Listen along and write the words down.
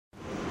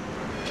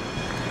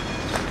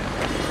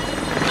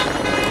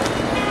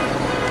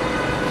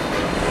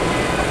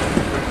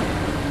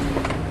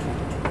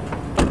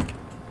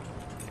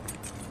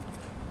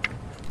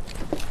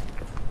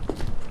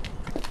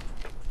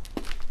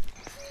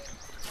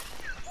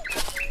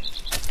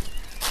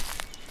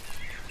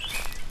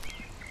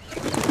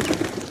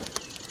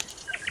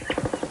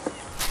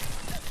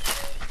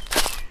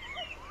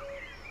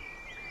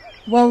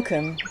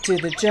Welcome to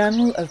the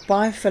Journal of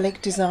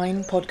Biophilic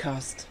Design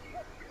podcast.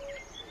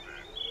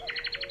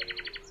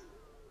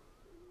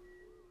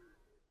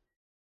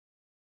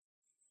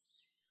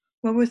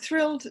 Well, we're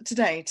thrilled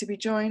today to be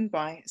joined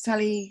by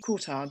Sally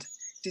Courtard,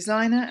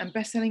 designer and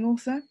best-selling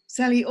author.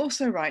 Sally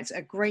also writes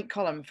a great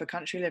column for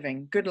Country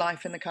Living, Good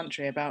Life in the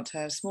Country, about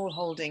her small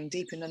holding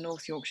deep in the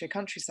North Yorkshire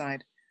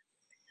countryside.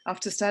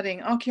 After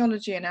studying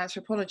archaeology and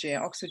anthropology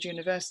at Oxford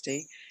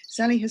University,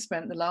 Sally has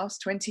spent the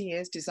last 20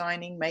 years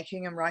designing,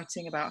 making and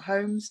writing about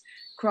homes,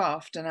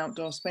 craft and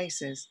outdoor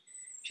spaces.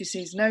 She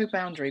sees no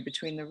boundary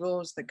between the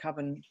rules that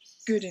govern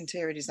good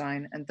interior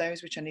design and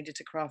those which are needed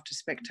to craft a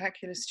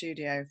spectacular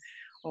studio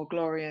or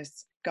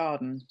glorious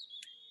garden.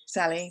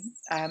 Sally,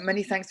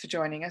 many thanks for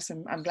joining us.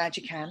 I'm glad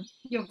you can.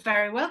 You're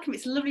very welcome.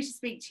 It's lovely to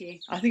speak to you.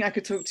 I think I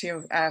could talk to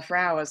you for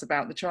hours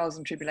about the trials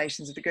and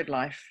tribulations of the good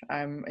life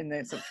from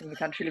the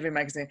Country Living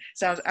magazine.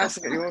 Sounds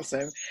absolutely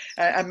awesome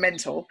and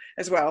mental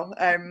as well.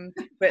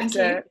 But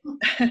the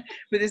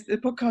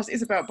podcast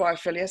is about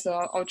biophilia, so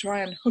I'll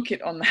try and hook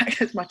it on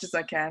that as much as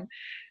I can.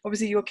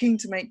 Obviously, you're keen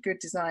to make good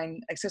design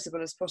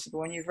accessible as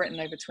possible, and you've written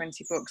over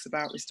 20 books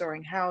about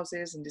restoring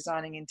houses and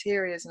designing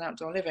interiors and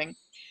outdoor living.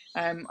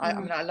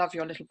 I love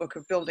your little book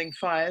of building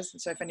fires.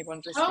 So if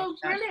anyone's listening, oh,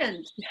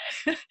 brilliant!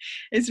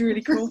 It's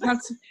really cool.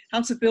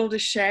 How to build a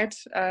shed,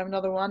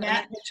 another one,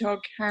 yeah. And the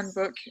Hedgehog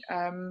Handbook.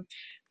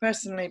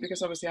 Personally,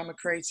 because obviously I'm a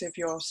creative,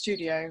 your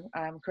studio,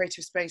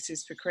 creative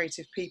spaces for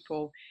creative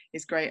people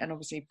is great, and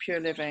obviously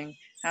Pure Living,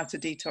 how to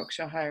detox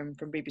your home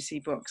from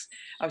BBC Books.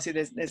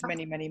 Obviously, there's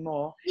many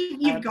more.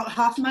 You've got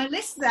half my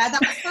list there.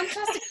 That was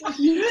fantastic.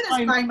 You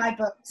that's buying my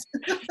books.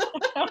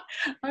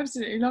 I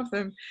absolutely love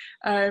them.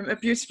 Are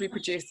beautifully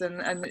produced,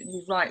 and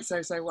you write so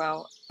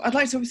well. I'd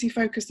like to obviously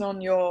focus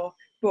on your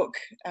book,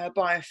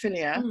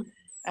 Biophilia.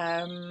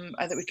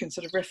 That we can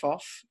sort of riff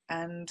off,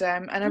 and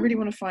I really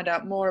want to find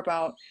out more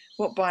about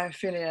what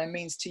biophilia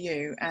means to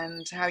you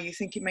and how you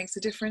think it makes a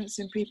difference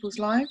in people's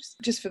lives.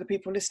 Just for the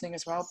people listening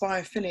as well,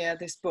 Biophilia,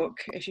 this book,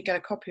 if you get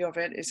a copy of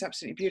it, it's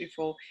absolutely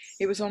beautiful.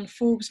 It was on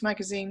Forbes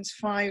magazine's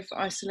 5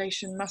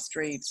 isolation must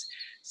reads.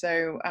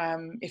 So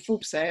if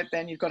Forbes say it,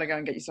 then you've got to go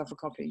and get yourself a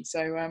copy.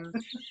 So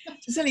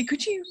Sally,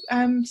 could you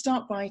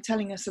start by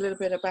telling us a little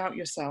bit about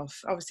yourself?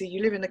 Obviously,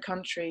 you live in the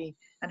country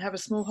and have a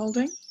small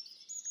holding.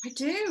 I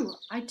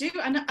do,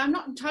 and I'm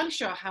not entirely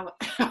sure how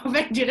I've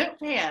ended up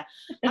here.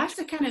 Life's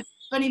a kind of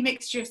funny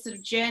mixture of sort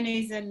of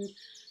journeys and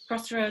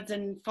crossroads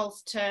and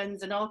false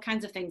turns and all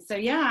kinds of things. So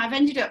yeah, I've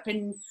ended up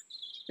in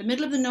the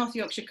middle of the North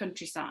Yorkshire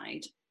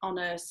countryside on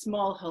a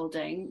small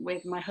holding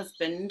with my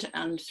husband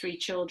and 3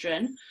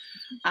 children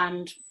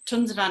and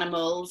tons of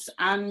animals,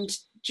 and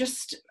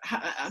just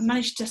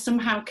managed to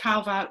somehow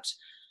carve out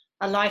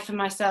a life for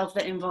myself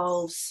that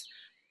involves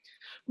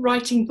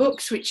writing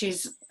books, which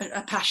is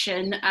a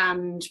passion,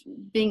 and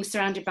being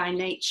surrounded by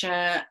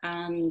nature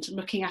and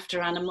looking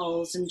after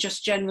animals, and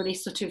just generally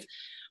sort of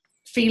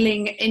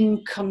feeling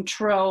in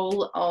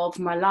control of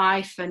my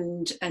life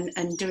and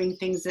doing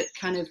things that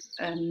kind of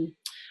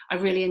I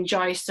really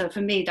enjoy. So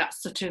for me,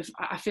 that's sort of,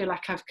 I feel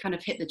like I've kind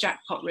of hit the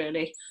jackpot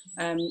really.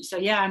 So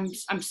yeah,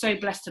 I'm so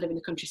blessed to live in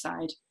the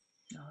countryside.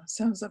 Oh,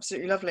 sounds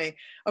absolutely lovely.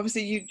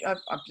 Obviously,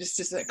 just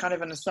as a kind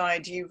of an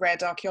aside, you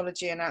read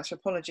archaeology and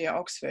anthropology at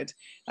Oxford.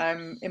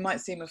 It might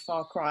seem a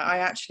far cry. I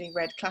actually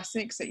read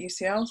classics at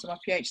UCL, so my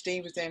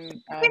PhD was in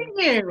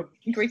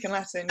Greek and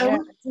Latin. Oh, yeah.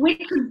 We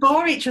could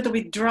bore each other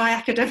with dry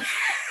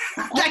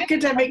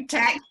academic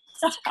text.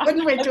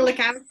 Couldn't we, to look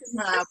out?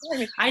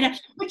 I know,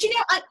 but you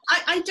know,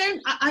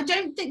 I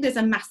don't think there's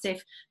a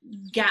massive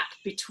gap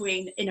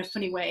between, in a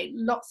funny way,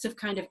 lots of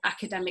kind of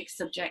academic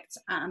subjects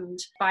and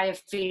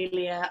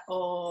biophilia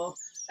or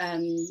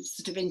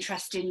sort of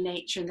interest in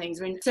nature and things.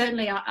 I mean,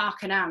 certainly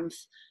Arc and Anth,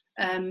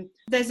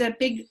 there's a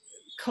big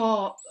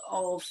core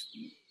of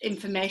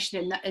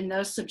information in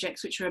those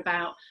subjects which are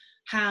about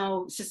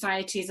how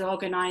societies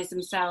organise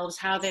themselves,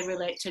 how they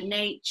relate to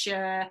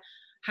nature,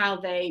 how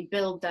they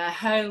build their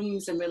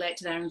homes and relate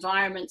to their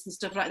environments and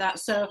stuff like that.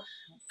 So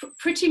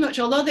pretty much,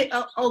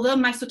 although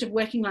my sort of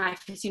working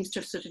life seems to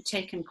have sort of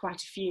taken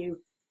quite a few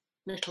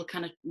little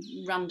kind of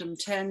random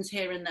turns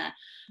here and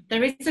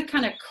there is a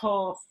kind of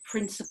core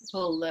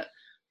principle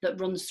that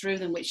runs through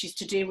them, which is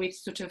to do with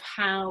sort of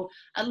how,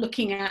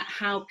 looking at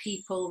how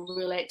people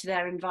relate to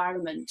their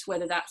environment,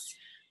 whether that's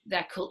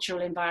their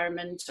cultural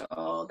environment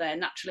or their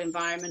natural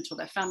environment or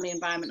their family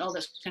environment, all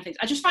those kind of things.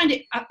 I just find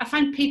I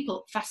find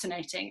people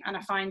fascinating, and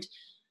I find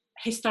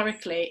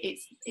historically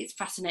it's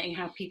fascinating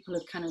how people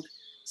have kind of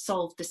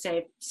solved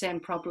the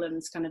same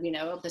problems kind of, you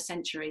know, over the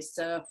centuries.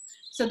 So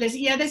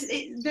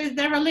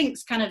there are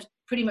links kind of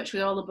pretty much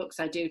with all the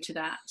books I do to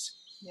that.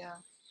 Yeah,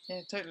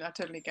 totally. I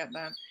totally get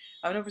that.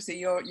 I mean, obviously,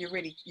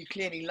 you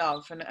clearly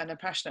love and are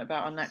passionate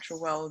about our natural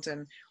world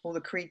and all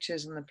the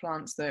creatures and the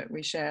plants that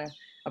we share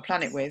a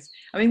planet with.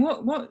 I mean,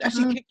 what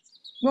actually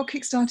what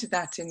kickstarted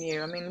that in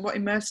you? I mean, what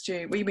immersed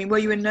you? Were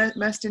you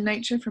immersed in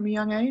nature from a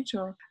young age,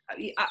 or?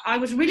 I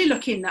was really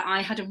lucky in that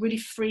I had a really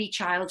free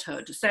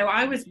childhood. So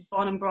I was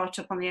born and brought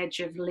up on the edge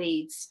of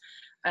Leeds,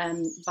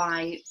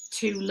 by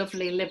two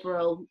lovely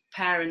liberal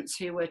parents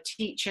who were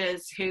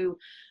teachers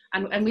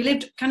and we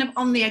lived kind of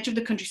on the edge of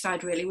the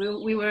countryside, really.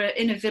 We were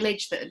in a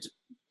village that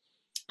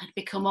had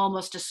become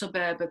almost a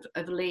suburb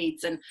of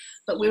Leeds,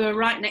 but we were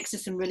right next to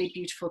some really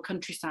beautiful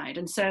countryside.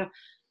 And so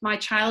my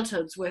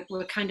childhoods were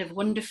kind of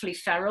wonderfully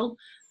feral,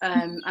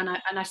 and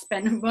I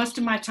spent most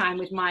of my time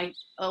with my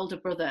older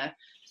brother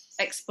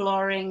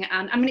exploring.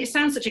 And I mean, it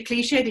sounds such a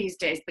cliche these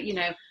days, but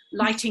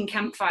lighting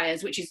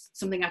campfires, which is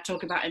something I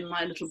talk about in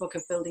my little book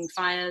of building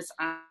fires,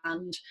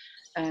 and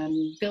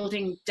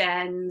building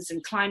dens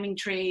and climbing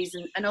trees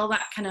and all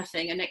that kind of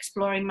thing, and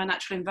exploring my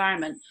natural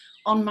environment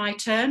on my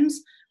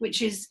terms,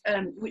 which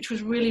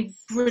was really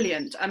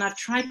brilliant. And I've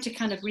tried to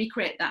kind of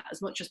recreate that as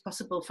much as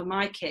possible for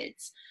my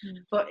kids.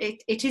 But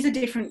it is a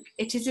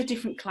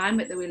different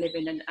climate that we live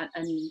in, and I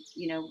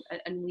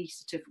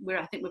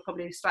think we're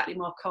probably slightly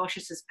more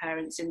cautious as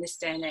parents in this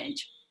day and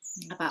age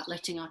about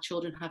letting our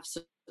children have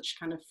such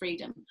kind of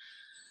freedom.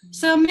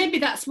 So maybe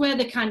that's where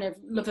the kind of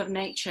love of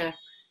nature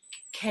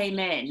came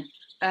in.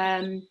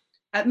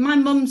 My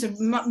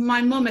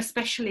mum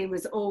especially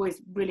was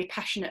always really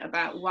passionate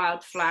about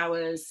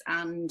wildflowers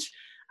and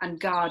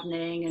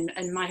gardening,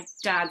 and my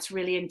dad's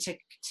really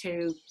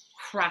into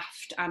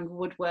craft and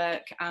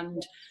woodwork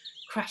and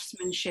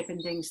craftsmanship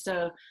and things.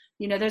 So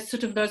there's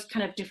sort of those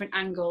kind of different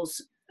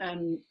angles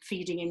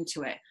feeding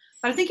into it.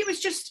 But I think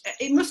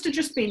it must have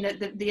just been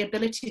that the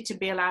ability to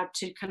be allowed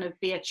to kind of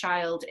be a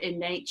child in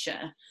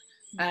nature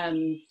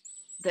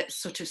that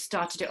sort of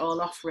started it all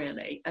off,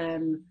 really.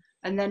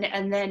 And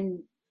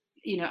then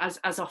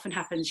as often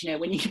happens,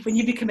 when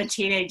you become a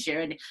teenager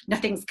and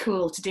nothing's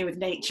cool to do with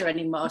nature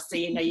anymore, so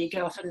you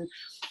go off and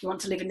you want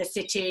to live in the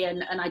city,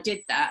 and I did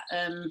that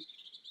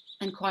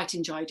and quite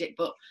enjoyed it,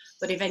 but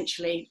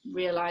eventually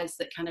realised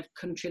that kind of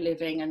country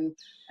living and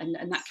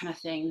that kind of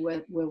thing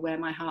were where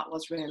my heart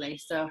was, really.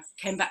 So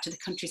came back to the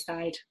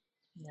countryside.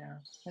 Yeah,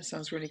 that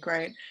sounds really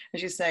great.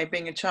 As you say,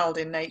 being a child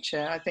in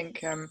nature, I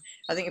think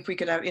if we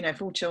could have,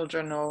 if all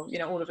children, or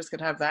all of us could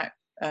have that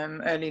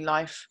early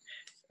life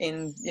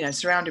in,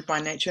 surrounded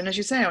by nature, and as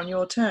you say, on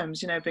your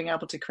terms, being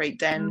able to create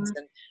dens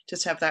and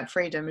just have that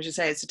freedom. As you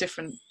say, it's a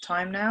different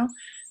time now,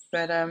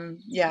 but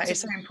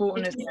it's so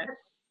important, isn't it?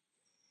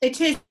 It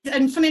is,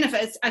 and funny enough,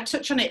 I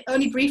touch on it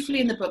only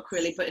briefly in the book,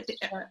 really,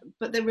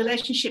 but the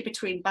relationship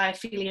between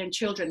biophilia and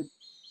children,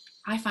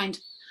 I find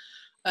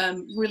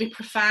really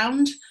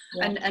profound.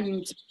 And I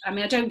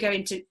mean, I don't go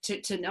into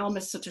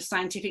enormous sort of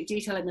scientific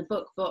detail in the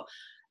book, but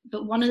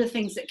one of the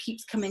things that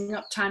keeps coming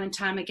up time and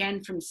time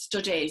again from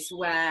studies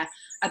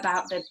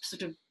about the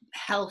sort of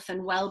health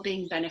and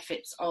well-being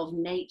benefits of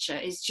nature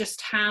is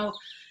just how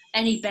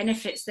any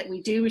benefits that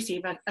we do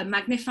receive are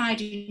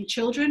magnified in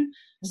children.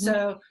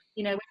 So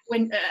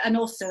and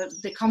also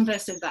the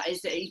converse of that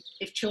is that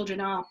if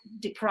children are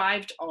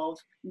deprived of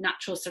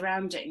natural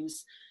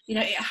surroundings,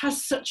 it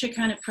has such a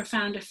kind of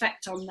profound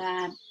effect on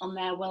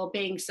their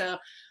well-being. So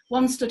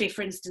one study,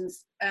 for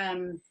instance,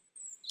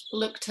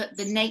 looked at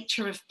the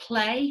nature of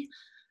play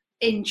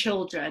in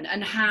children,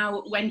 and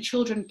how when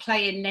children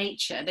play in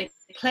nature, they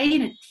play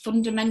in a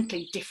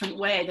fundamentally different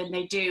way than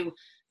they do,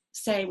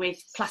 say,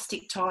 with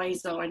plastic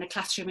toys or in a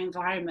classroom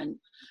environment.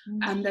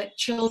 And that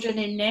children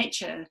in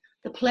nature,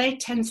 the play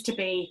tends to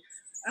be,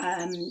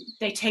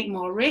 they take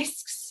more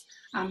risks,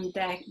 and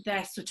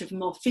they're sort of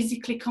more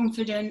physically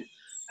confident.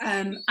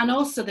 And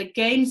also the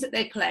games that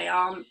they play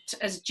aren't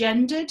as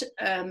gendered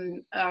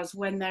as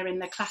when they're in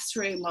the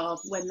classroom, or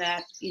when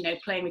they're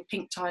playing with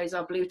pink toys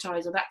or blue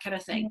toys or that kind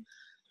of thing.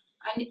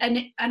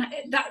 And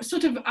that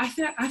sort of, I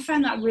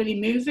found that really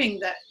moving,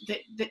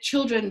 that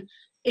children,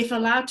 if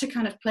allowed to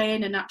kind of play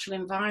in a natural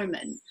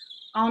environment,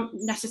 aren't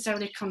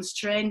necessarily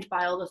constrained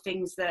by all the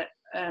things that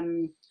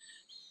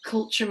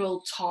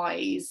cultural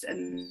toys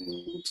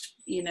and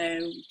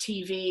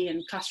TV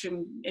and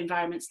classroom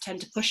environments tend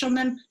to push on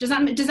them. Does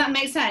that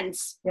make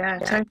sense? Yeah,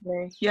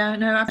 totally. Yeah,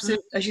 no,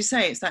 absolutely. As you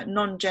say, it's that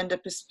non-gender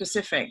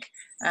specific.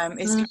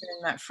 It's given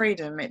them that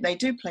freedom. They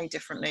do play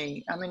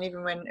differently. I mean,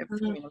 even when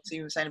obviously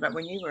you were saying about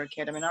when you were a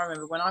kid. I mean, I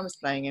remember when I was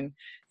playing in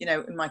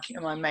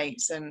my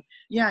mates, and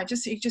it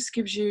just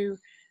gives you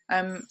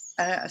a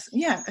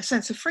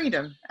sense of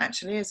freedom,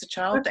 actually, as a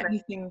child. That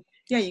anything,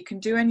 you can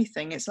do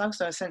anything. It's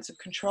also a sense of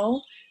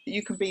control, that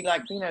you can be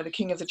like, the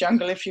king of the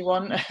jungle if you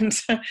want, and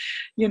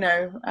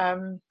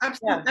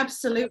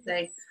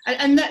absolutely.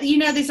 And that,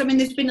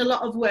 there's been a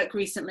lot of work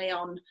recently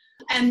on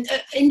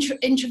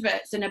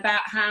introverts, and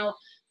about how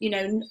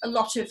a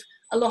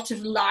lot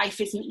of life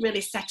isn't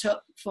really set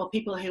up for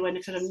people who are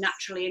kind of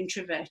naturally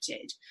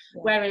introverted,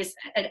 whereas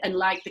and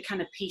like the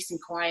kind of peace and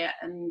quiet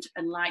and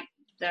like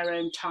their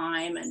own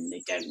time, and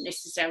they don't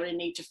necessarily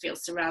need to feel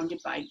surrounded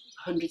by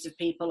hundreds of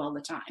people all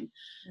the time.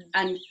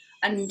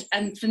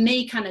 And for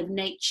me, kind of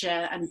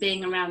nature and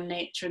being around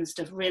nature and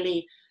stuff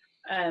really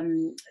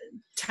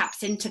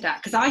taps into that,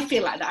 because I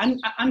feel like that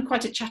I'm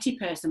quite a chatty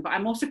person, but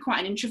I'm also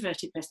quite an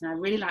introverted person. I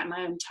really like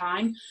my own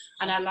time,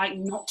 and I like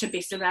not to be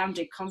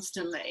surrounded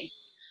constantly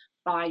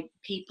by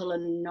people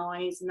and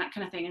noise and that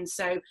kind of thing. And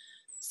so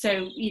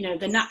So, you know,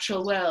 the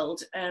natural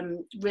world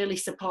really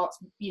supports,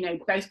 you know,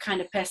 both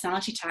kind of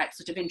personality types,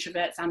 sort of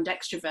introverts and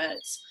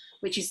extroverts,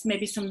 which is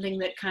maybe something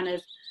that kind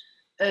of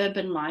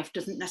urban life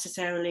doesn't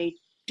necessarily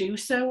do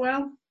so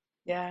well.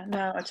 Yeah,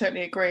 no, I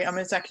totally agree. I'm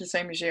exactly the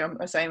same as you. I'm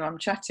the same. I'm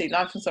chatty,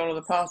 life and soul of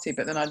the party,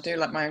 but then I do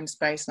like my own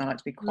space and I like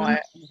to be quiet.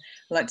 And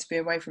I like to be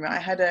away from it. I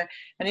had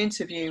an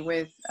interview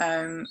with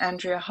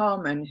Andrea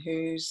Harmon,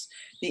 who's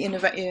the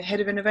head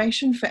of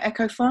innovation for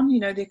Ecofon, you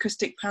know, the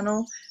acoustic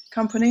panel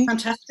company.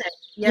 Fantastic.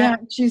 Yeah,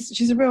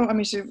 she's a real, I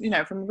mean, she, you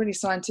know, from a really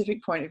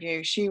scientific point of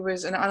view, she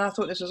was, and I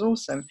thought this was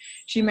awesome.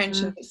 She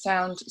mentioned that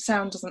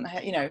sound doesn't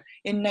have, you know,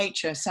 in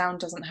nature, sound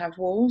doesn't have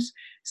walls.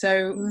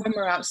 So when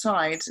we're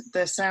outside,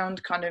 the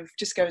sound kind of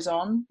just goes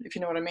on, if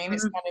you know what I mean.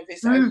 It's kind of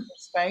this open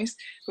space.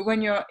 But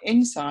when you're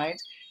inside,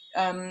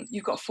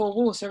 you've got four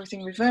walls, so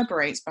everything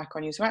reverberates back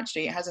on you. So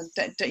actually, it has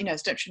a, you know,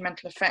 it's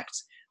detrimental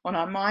effect on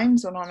our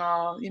minds and on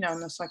our, you know, on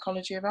the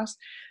psychology of us.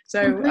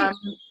 So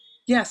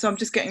yeah, so I'm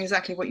just getting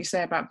exactly what you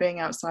say about being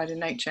outside in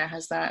nature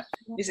has that,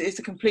 it's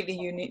a completely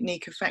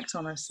unique effect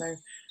on us. So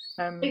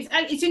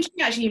it's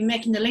interesting actually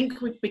making the link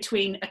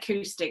between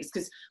acoustics,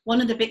 because one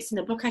of the bits in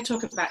the book I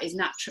talk about is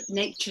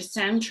nature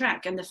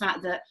soundtrack, and the fact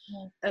that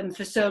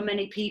for so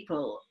many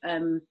people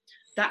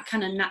that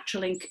kind of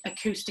natural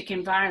acoustic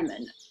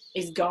environment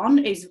is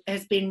gone,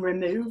 has been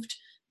removed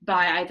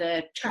by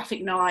either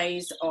traffic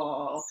noise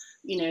or,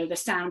 you know, the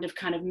sound of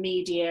kind of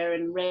media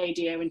and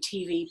radio and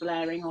TV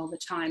blaring all the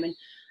time.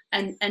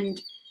 And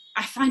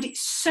I find it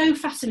so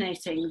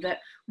fascinating that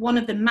one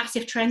of the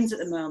massive trends at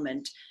the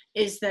moment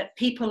is that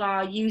people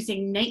are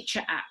using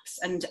nature apps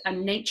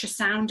and nature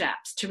sound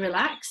apps to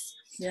relax.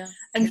 Yeah.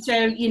 And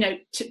so, you know,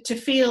 to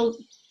feel,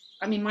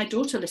 I mean, my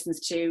daughter listens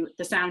to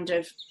the sound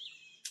of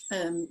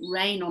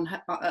rain on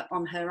her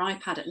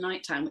iPad at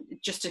night time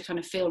just to kind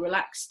of feel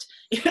relaxed.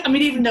 I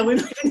mean, even though we're in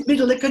the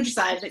middle of the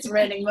countryside and it's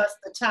raining most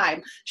of the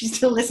time, she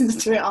still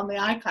listens to it on the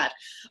iPad.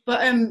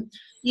 But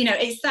you know,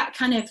 it's that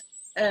kind of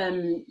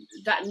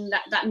that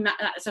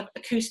sort of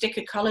acoustic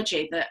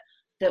ecology that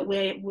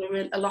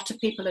we're a lot of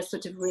people are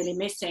sort of really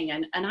missing,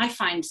 and I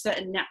find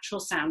certain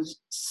natural sounds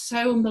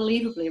so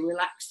unbelievably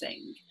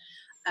relaxing.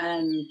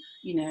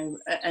 You know,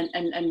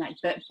 and like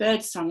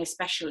bird song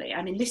especially.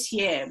 I mean, this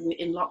year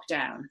in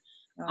lockdown,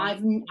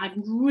 I've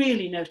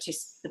really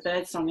noticed the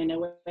bird song in a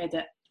way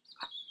that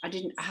I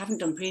haven't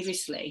done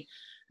previously,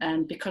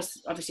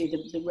 because obviously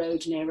the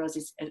road near us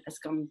has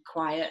gone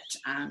quiet,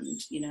 and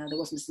you know there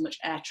wasn't so much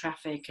air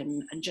traffic,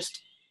 and just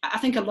I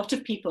think a lot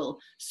of people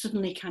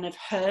suddenly kind of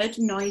heard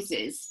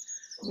noises,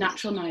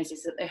 natural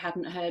noises that they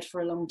hadn't heard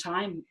for a long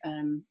time,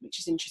 which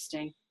is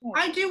interesting.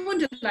 I do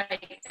wonder,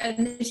 like,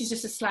 and this is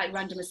just a slight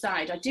random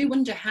aside, I do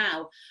wonder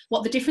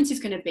what the difference is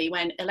going to be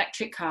when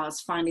electric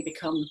cars finally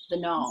become the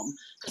norm,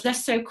 because they're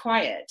so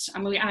quiet. I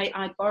mean,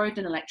 I borrowed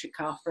an electric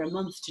car for a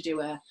month to do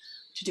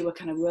a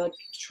kind of road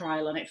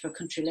trial on it for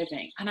country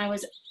living, and I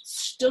was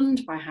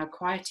stunned by how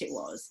quiet it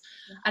was.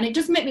 And it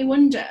does make me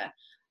wonder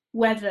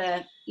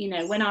whether, you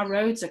know, when our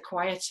roads are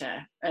quieter,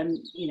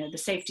 you know, the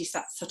safety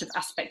sort of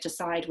aspect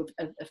aside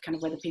of kind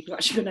of whether people are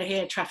actually going to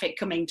hear traffic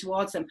coming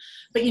towards them,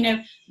 but you know,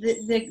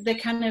 the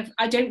kind of,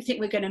 I don't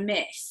think we're going to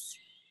miss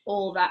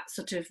all that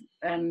sort of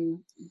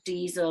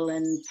diesel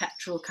and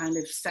petrol kind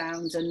of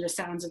sounds, and the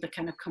sounds of the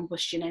kind of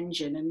combustion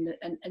engine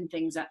and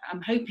things that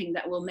I'm hoping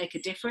that will make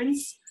a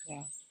difference.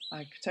 Yeah,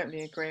 I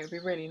totally agree. It'd be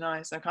really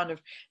nice. I kind of,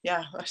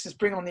 yeah, let's just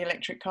bring on the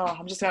electric car.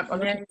 I'm looking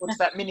forward to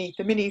that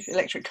the mini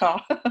electric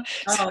car.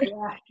 So,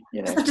 yeah,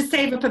 you know, just have to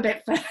save up a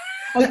bit for.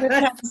 I'm going to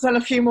have to sell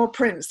a few more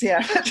prints. Yeah,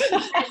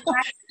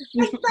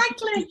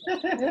 exactly.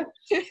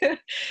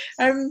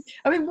 I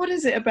mean, what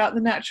is it about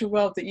the natural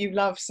world that you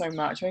love so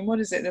much? I mean, what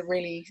is it that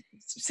really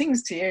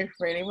sings to you?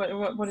 Really,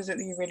 what is it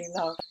that you really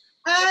love?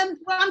 Well,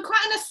 I'm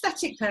quite an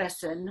aesthetic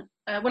person.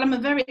 Well, I'm a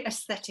very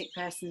aesthetic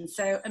person.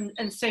 So,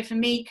 and so for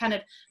me, kind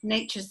of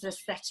nature's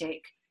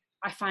aesthetic,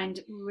 I find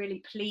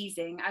really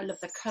pleasing. I love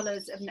the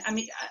colours of, I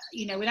mean,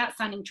 you know, without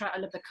sounding trite, I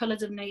love the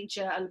colours of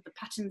nature. I love the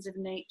patterns of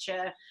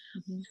nature.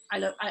 I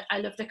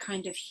love the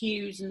kind of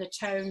hues and the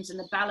tones and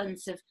the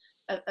balance of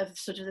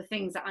sort of the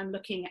things that I'm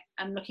looking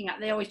at.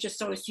 They always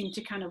seem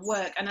to kind of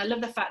work. And I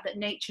love the fact that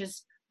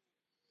nature's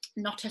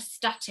not a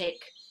static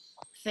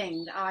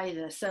thing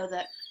either, so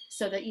that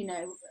you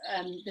know,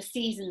 the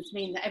seasons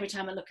mean that every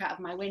time I look out of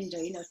my window,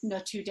 you know, no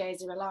 2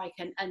 days are alike,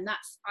 and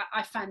that's,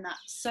 I find that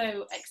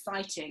so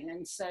exciting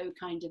and so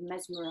kind of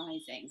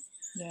mesmerizing.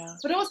 Yeah.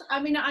 But also,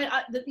 I mean,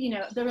 I you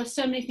know, there are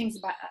so many things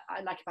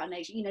I like about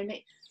nature, you know,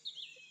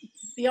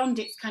 beyond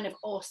its kind of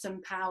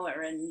awesome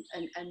power,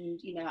 and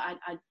you know, I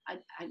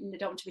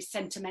don't want to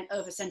be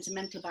over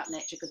sentimental about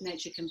nature, because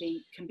nature can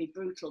be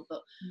brutal,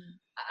 but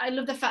I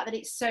love the fact that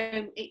it's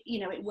so, you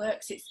know, it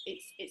works,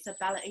 it's a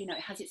balance, you know,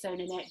 it has its own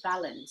innate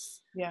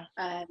balance,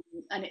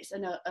 and its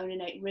own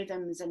innate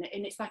rhythms, and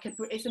it's like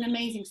it's an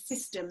amazing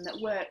system that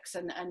works,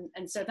 and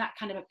so that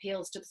kind of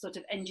appeals to the sort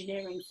of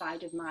engineering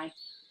side of my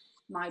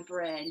my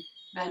brain.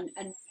 And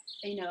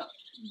you know,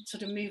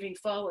 sort of moving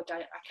forward,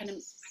 I can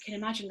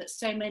imagine that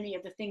so many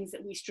of the things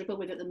that we struggle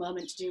with at the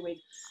moment to do with,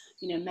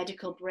 you know,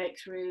 medical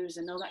breakthroughs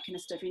and all that kind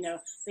of stuff, you know,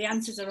 the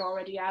answers are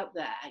already out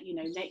there. You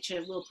know,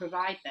 nature will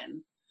provide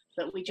them,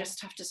 but we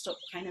just have to stop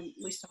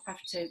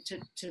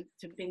to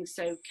being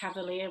so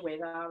cavalier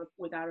with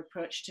our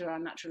approach to our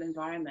natural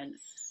environment.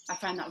 I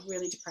find that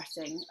really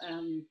depressing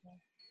and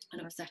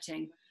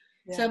upsetting.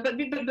 Yeah. So, but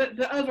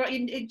overall,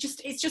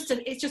 it's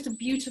just a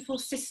beautiful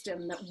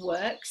system that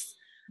works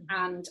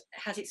and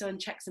has its own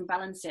checks and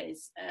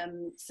balances.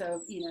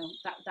 So, you know,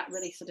 that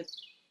really sort of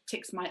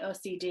ticks my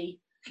OCD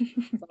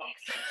box.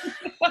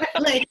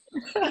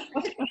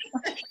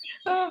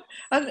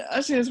 And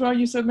actually, as well,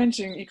 you sort of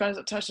mentioned, you guys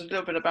touched a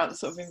little bit about the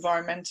sort of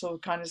environmental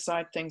kind of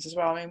side things as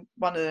well. I mean,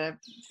 one of the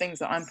things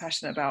that I'm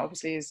passionate about,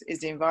 obviously, is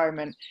the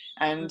environment.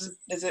 And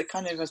there's a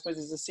kind of, I suppose,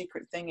 there's a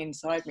secret thing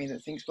inside me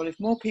that thinks, well, if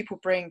more people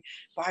bring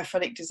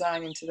biophilic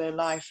design into their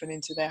life and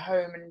into their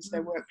home and into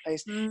their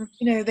workplace, you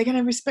know, they're going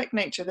to respect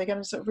nature. They're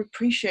going to sort of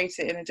appreciate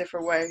it in a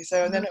different way.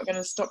 So they're not going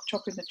to stop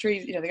chopping the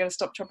trees. You know, they're going to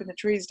stop chopping the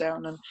trees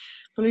down and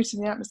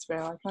polluting the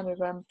atmosphere. I kind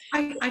of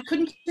I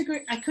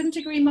couldn't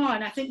agree more.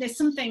 And I think there's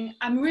something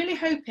I'm really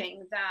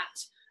hoping that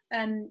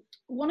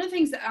one of the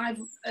things that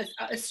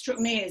has struck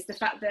me is the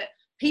fact that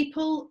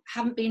people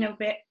haven't been a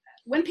bit,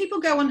 when people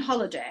go on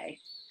holiday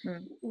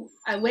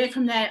away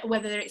from their,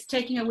 whether it's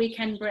taking a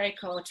weekend break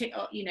or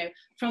you know,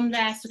 from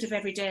their sort of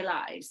everyday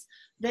lives,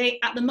 they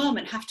at the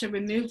moment have to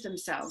remove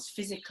themselves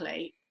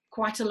physically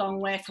quite a long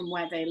way from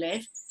where they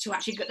live to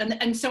actually go.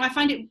 And so I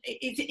find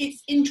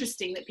it's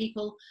interesting that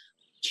people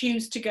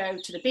choose to go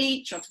to the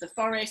beach or to the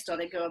forest, or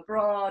they go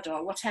abroad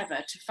or whatever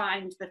to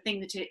find the thing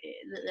that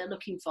they're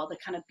looking for, the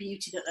kind of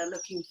beauty that they're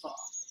looking for.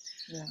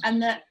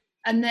 And that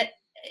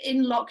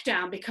in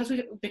lockdown,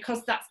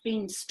 because that's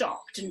been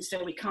stopped, and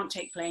so we can't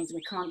take planes and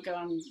we can't go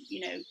on,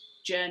 you know,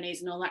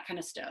 journeys and all that kind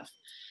of stuff,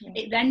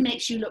 it then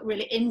makes you look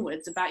really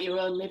inwards about your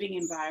own living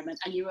environment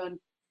and your own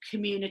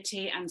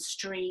community and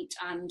street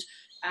and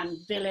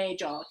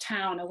village or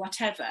town or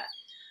whatever.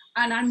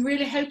 And I'm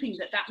really hoping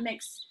that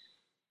makes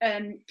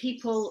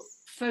people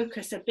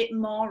focus a bit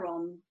more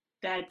on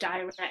their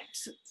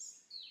direct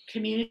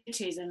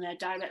communities and their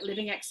direct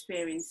living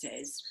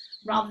experiences,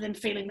 rather than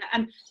feeling that.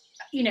 And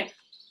you know,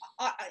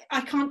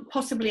 I can't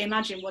possibly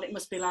imagine what it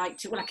must be like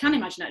to, well, I can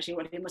imagine actually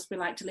what it must be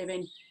like to live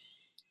in,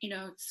 you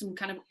know, some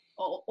kind of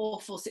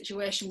awful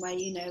situation where,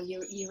 you know,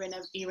 you're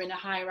in a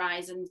high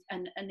rise and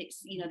it's,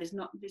 you know,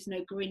 there's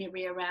no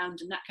greenery around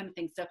and that kind of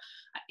thing. So,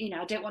 you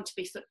know, I don't want to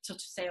be sort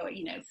of say, oh,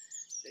 you know,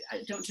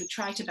 I don't want to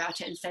trite about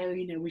it and say, oh,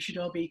 you know, we should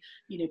all be,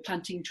 you know,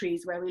 planting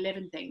trees where we live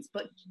and things.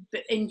 But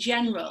in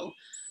general,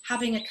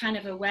 having a kind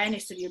of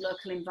awareness of your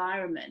local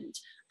environment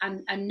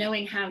and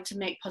knowing how to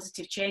make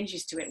positive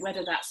changes to it,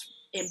 whether that's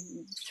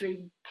through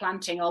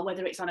planting or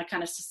whether it's on a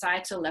kind of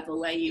societal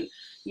level where you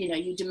know,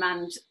 you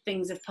demand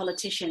things of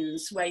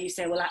politicians, where you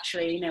say, well,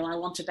 actually, you know, I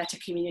want a better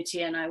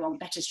community and I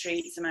want better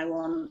streets and I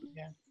want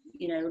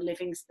you know,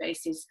 living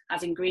spaces,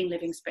 as in green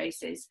living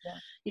spaces.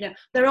 You know,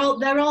 they're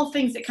all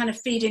things that kind of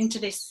feed into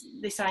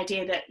this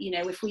idea that, you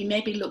know, if we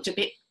maybe looked a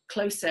bit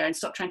closer and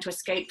stopped trying to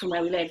escape from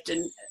where we lived,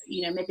 and,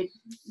 you know, maybe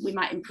we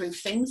might improve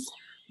things.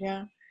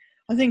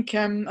 I think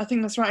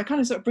that's right. It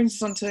kind of sort of brings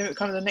us on to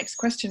kind of the next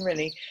question,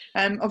 really.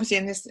 Obviously,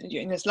 in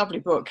this lovely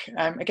book,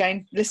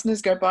 again,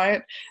 listeners, go buy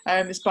it.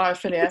 It's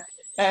Biophilia.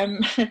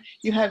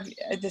 You have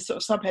this sort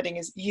of subheading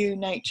is You,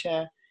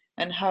 Nature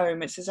and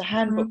Home. It says a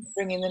handbook for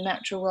bringing the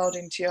natural world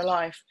into your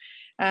life.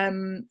 I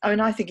mean,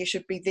 I think it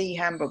should be the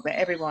handbook that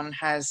everyone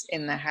has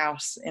in their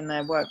house, in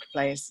their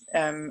workplace,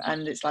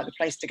 and it's like the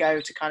place to go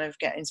to kind of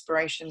get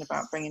inspiration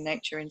about bringing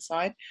nature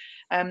inside.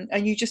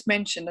 And you just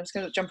mentioned, I'm just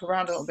going to jump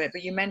around a little bit,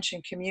 but you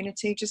mentioned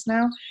community just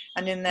now,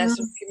 and in their sort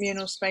of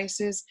communal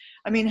spaces.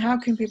 I mean, how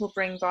can people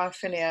bring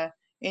biophilia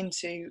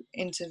into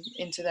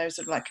those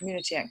sort of like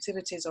community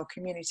activities or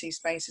community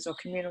spaces or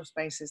communal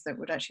spaces that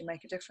would actually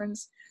make a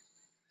difference?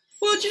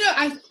 Well, do you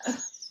know,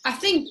 I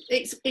think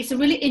it's a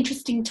really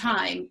interesting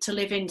time to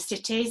live in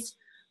cities,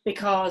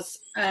 because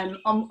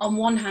on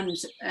one hand,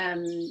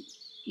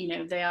 you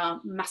know, they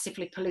are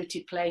massively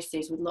polluted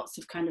places with lots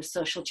of kind of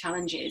social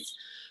challenges,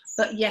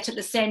 but yet at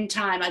the same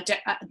time,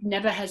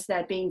 never has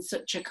there been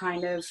such a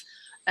kind of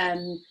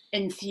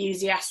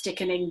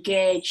enthusiastic and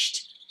engaged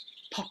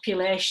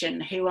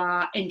population who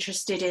are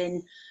interested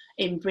in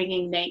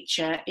bringing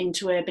nature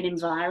into urban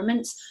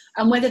environments.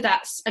 And whether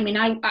that's, I mean,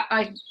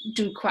 I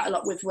do quite a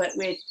lot with work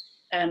with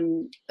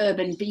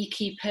urban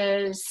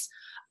beekeepers,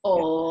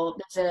 or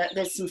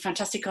there's some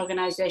fantastic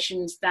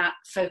organisations that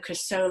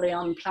focus solely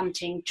on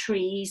planting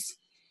trees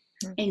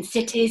in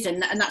cities,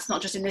 and that's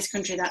not just in this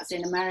country, that's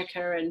in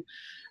America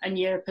and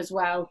Europe as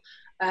well,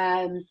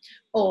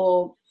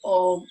 or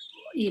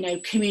you know,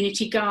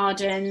 community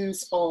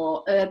gardens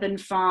or urban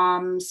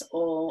farms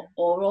or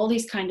all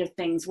these kind of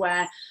things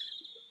where,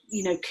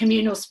 you know,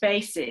 communal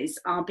spaces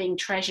are being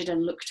treasured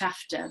and looked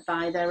after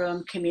by their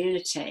own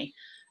community.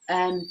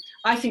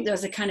 I think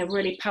those are kind of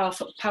really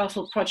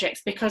powerful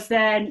projects, because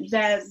they're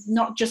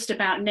not just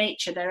about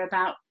nature, they're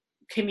about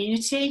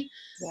community,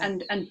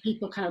 and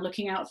people kind of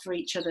looking out for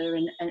each other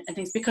and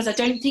things, because I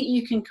don't think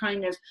you can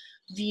kind of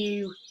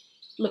view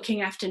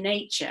looking after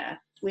nature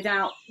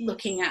without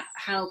looking at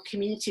how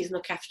communities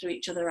look after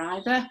each other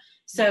either.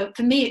 So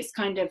for me, it's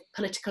kind of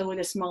political with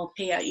a small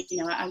p. You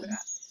know,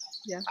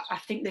 I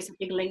think there's a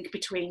big link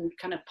between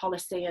kind of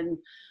policy and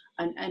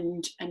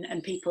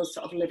people's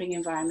sort of living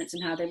environments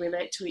and how they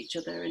relate to each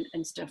other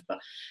and stuff. But,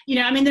 you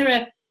know, I mean,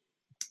 there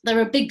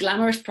are big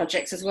glamorous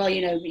projects as well.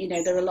 You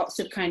know, there are lots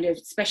of kind of,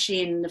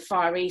 especially in the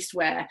Far East,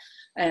 where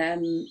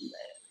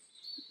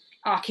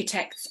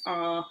architects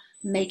are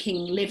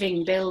making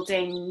living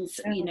buildings,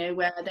 you know,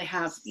 where they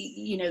have,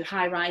 you know,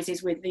 high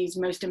rises with these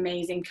most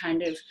amazing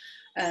kind of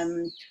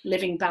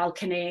living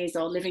balconies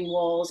or living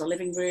walls or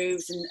living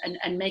roofs,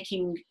 and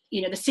making,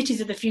 you know, the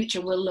cities of the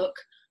future will look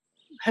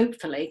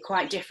hopefully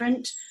quite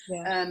different.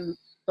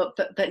 But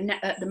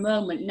at the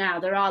moment now,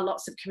 there are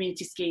lots of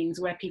community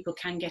schemes where people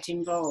can get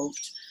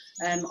involved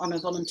on a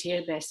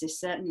volunteer basis,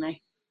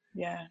 certainly.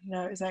 Yeah,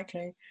 no,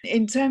 exactly.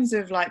 In terms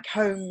of like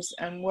homes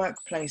and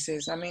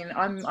workplaces, I mean,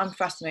 I'm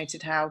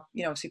fascinated how,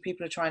 you know, obviously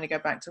people are trying to go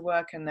back to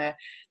work and they're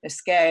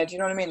scared, you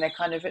know what I mean? They're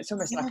kind of, it's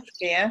almost like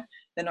fear.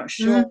 They're not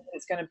sure what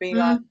it's going to be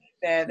like.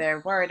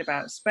 They're worried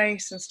about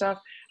space and stuff.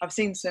 I've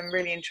seen some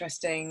really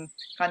interesting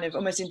kind of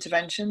almost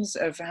interventions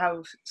of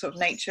how sort of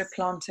nature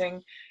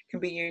planting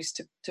can be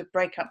used to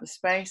break up the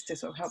space, to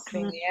sort of help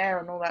clean the air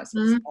and all that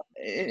sort of stuff.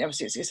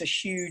 Obviously, it's a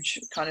huge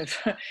kind of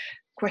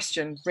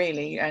question,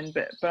 really,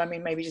 but I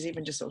mean, maybe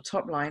just sort of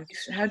top line.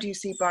 How do you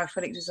see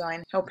biophilic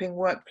design helping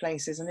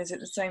workplaces, and is it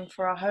the same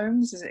for our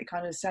homes? Is it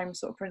kind of the same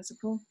sort of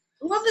principle?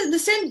 Well, the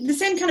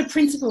same kind of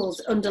principles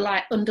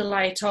underlie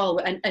it all,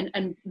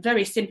 and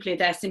very simply,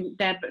 they're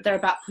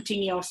about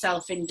putting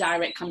yourself in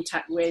direct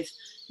contact with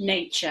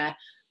nature,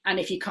 and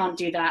if you can't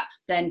do that,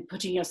 then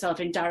putting yourself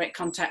in direct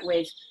contact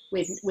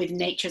with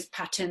nature's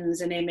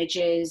patterns and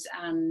images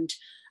and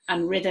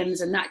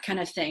rhythms and that kind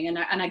of thing. And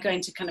I go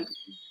into kind of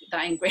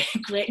that in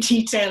great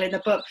detail in the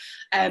book.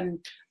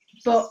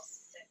 But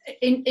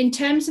in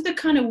terms of the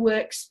kind of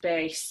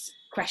workspace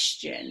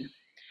question,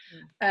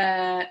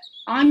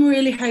 I'm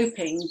really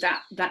hoping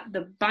that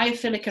the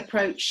biophilic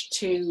approach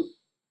to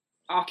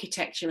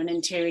architecture and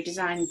interior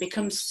design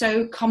becomes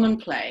so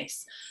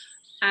commonplace,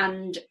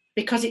 and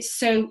because it's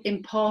so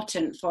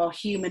important for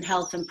human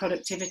health and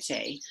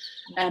productivity,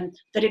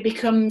 that it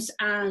becomes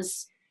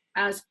as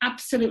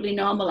absolutely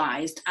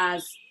normalized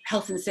as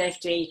health and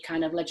safety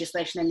kind of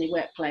legislation in the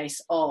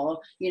workplace, or,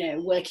 you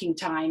know, working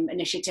time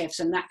initiatives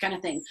and that kind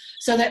of thing.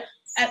 So that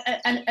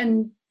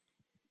and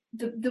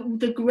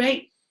the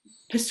great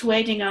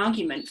persuading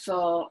argument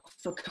for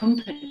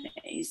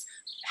companies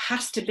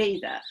has to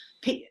be that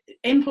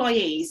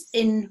employees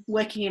in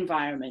working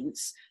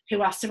environments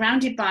who are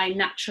surrounded by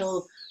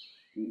natural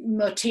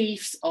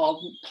motifs or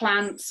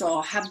plants,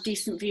 or have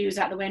decent views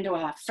out the window, or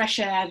have fresh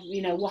air,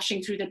 you know,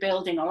 washing through the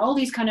building, or all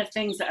these kind of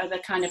things that are the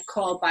kind of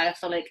core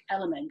biophilic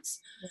elements,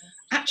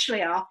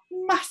 actually are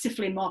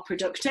massively more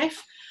productive.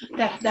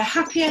 They're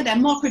happier, they're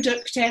more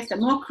productive, they're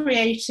more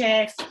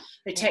creative,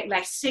 they take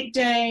less sick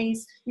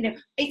days. You know,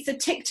 it's a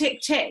tick, tick,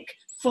 tick.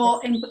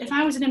 If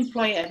I was an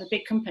employer of a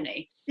big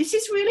company, this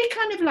is really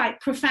kind of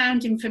like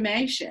profound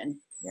information.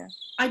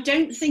 I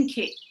don't think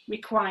it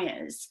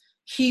requires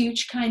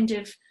huge kind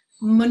of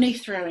money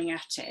throwing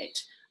at it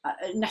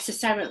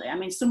necessarily. I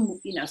mean,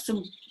 some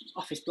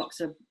office blocks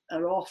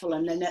are awful,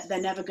 and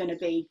they're never going to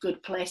be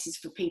good places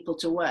for people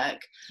to work.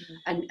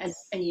 And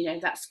you know,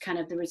 that's kind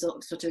of the result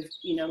of sort of,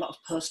 you know, a lot of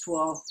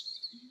post-war,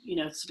 you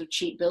know, sort of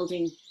cheap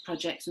building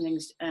projects and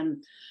things.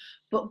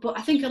 But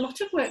I think a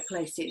lot of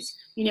workplaces,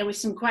 you know, with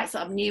some quite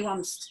sort of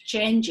nuanced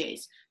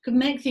changes, could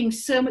make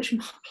things so much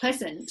more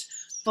pleasant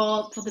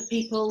for the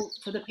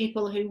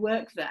people who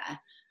work there.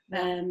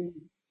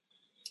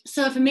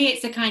 So for me,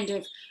 it's a kind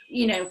of,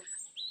 you know,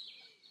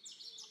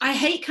 I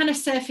hate kind of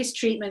surface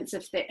treatments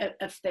of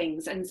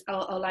things, and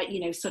or like, you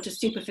know, sort of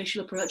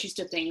superficial approaches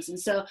to things, and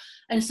so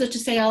to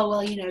say, oh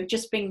well, you know,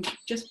 just bring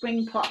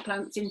pot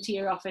plants into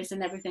your office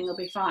and everything will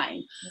be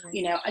fine.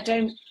 You know, I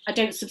don't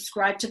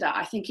subscribe to that.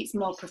 I think it's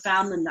more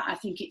profound than that. I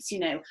think it's, you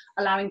know,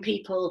 allowing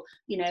people,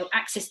 you know,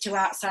 access to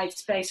outside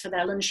space for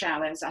their lunch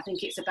hours. I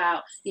think it's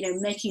about, you know,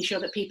 making sure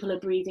that people are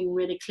breathing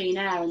really clean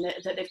air, and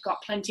that they've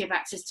got plenty of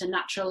access to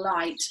natural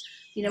light.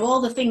 You know,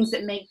 all the things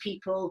that make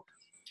people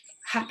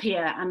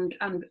happier and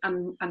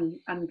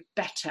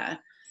better.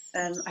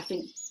 I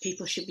think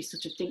people should be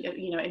sort of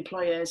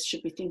employers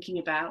should be thinking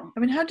about.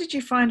 I mean, how did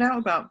you find out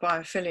about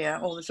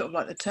biophilia, or the sort of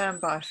like the term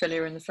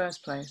biophilia in the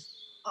first place?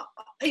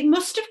 It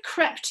must have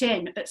crept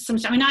in at some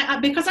time. I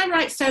mean, because I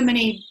write so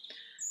many.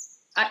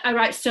 I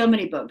write so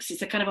many books.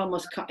 It's a kind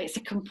of it's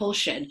a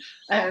compulsion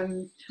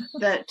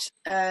that.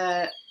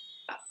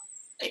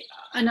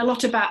 And a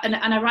lot about, and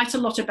I write a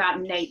lot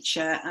about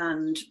nature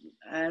and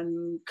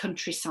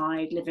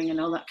countryside living and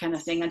all that kind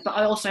of thing. But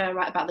I also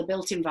write about the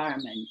built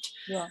environment.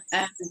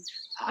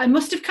 I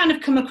must have kind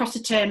of come across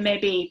a term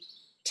maybe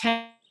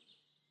 10,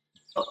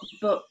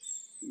 but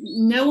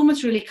no one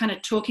was really kind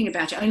of talking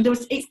about it. I mean,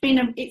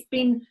 it's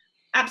been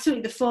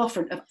absolutely the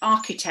forefront of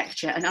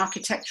architecture and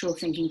architectural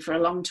thinking for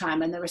a long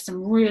time, and there are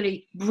some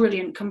really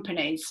brilliant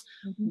companies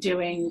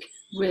doing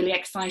really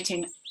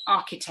exciting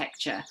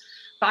architecture.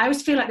 But I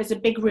always feel like there's a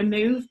big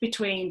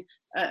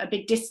a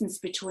big distance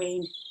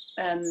between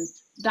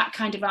that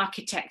kind of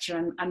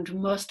architecture and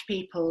most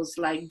people's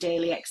like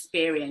daily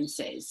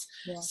experiences.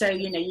 So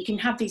you can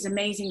have these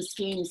amazing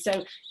schemes.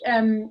 So I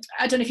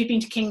don't know if you've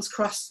been to King's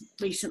Cross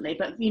recently,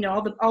 but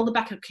all the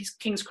back of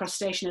King's Cross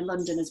station in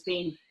London has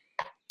been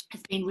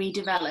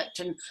redeveloped,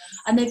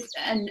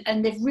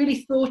 and they've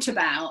really thought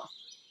about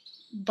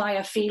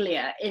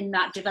biophilia in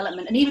that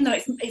development. And even though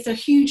it's a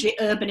hugely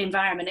urban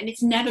environment and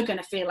it's never going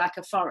to feel like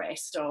a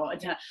forest,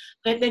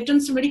 but they've done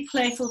some really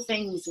playful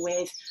things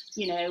with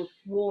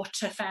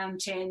water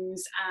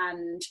fountains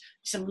and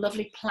some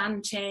lovely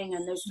planting,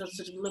 and there's those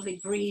sort of lovely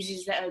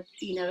breezes that are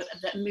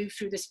that move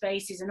through the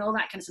spaces and all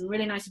that kind of some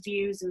really nice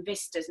views and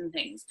vistas and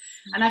things.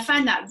 And I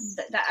find that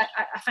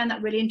I find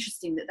that really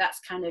interesting, that that's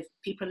kind of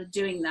people are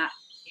doing that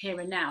here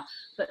and now.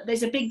 But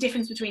there's a big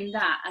difference between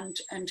that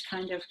and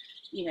kind of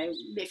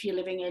if you're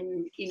living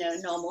in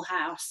a normal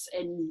house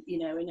and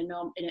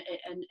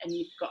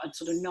you've got a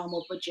sort of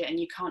normal budget and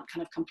you can't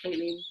kind of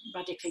completely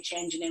radically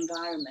change an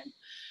environment.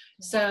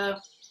 So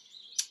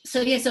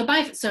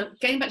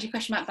getting back to your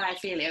question about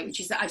biophilia,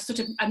 which is that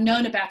I've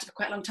known about it for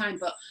quite a long time,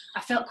 but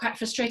I felt quite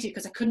frustrated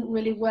because I couldn't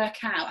really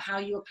work out how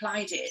you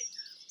applied it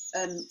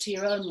to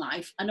your own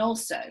life. And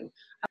also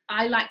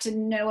I like to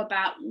know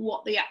about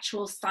what the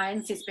actual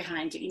science is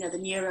behind it, the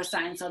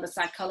neuroscience or the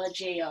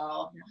psychology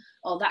or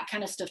that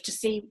kind of stuff, to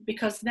see,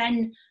 because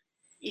then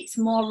it's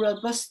more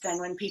robust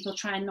than when people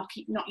try and knock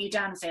you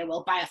down and say,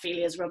 well,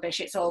 biophilia is rubbish,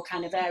 it's all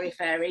kind of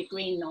airy-fairy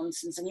green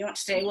nonsense. And you want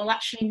to say, well,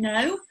 actually,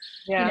 no.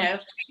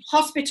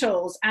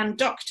 Hospitals and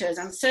doctors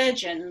and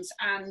surgeons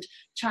and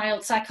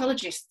child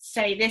psychologists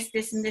say this,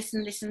 this, and this,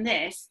 and this, and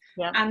this.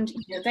 And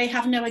they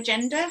have no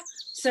agenda.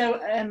 So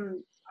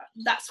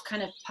that's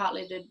kind of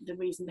partly the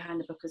reason behind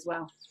the book as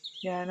well.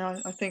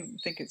 I think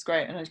it's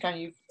great. And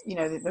again,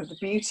 the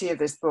beauty of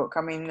this book,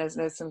 I mean,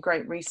 there's some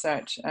great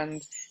research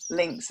and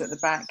links at the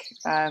back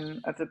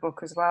of the book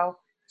as well,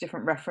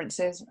 different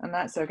references and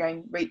that. So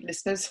again,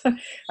 listeners,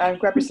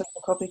 grab yourself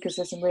a copy, because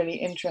there's some really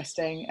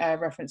interesting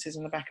references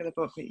in the back of the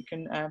book that you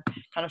can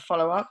kind of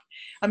follow up.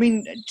 I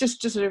mean,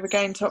 just sort of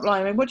again, top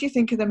line, I mean, what do you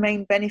think are the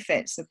main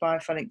benefits of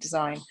biophilic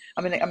design?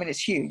 I mean,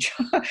 it's huge,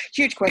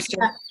 huge question.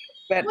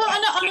 But well,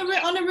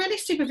 on a really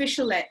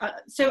superficial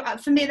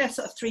for me, they're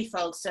sort of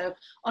threefold. So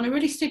on a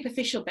really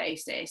superficial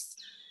basis,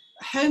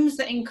 homes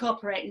that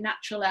incorporate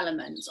natural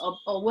elements or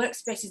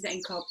workspaces that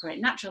incorporate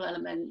natural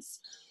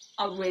elements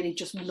are really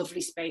just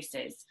lovely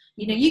spaces.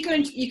 You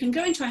can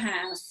go into a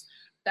house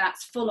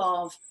that's full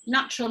of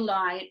natural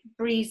light,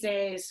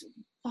 breezes,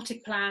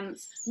 potted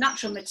plants,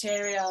 natural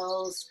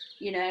materials.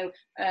 You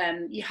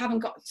haven't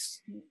got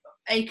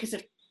acres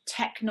of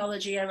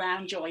technology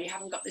around you, or you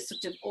haven't got this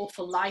sort of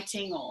awful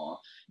lighting, or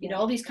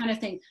all these kind of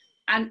things,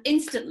 and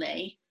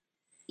instantly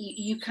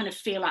you kind of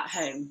feel at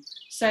home.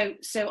 So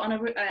on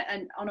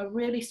a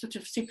really sort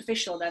of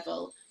superficial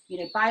level,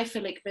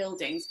 biophilic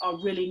buildings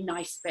are really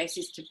nice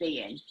spaces to be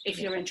in if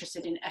you're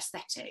interested in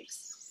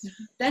aesthetics.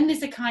 Then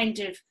there's a kind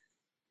of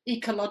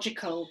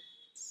ecological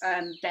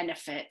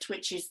benefit,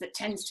 which is that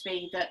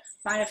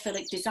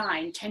biophilic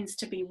design tends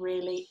to be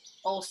really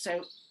also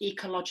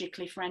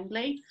ecologically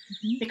friendly,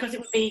 because it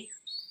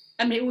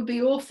would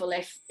be awful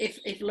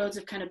if loads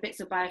of kind of bits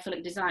of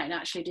biophilic design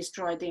actually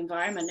destroyed the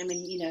environment. I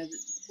mean,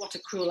 what a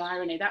cruel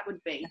irony that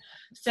would be.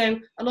 So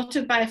a lot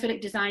of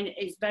biophilic design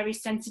is very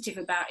sensitive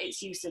about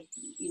its use of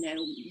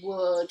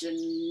wood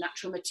and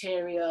natural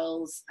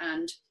materials,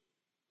 and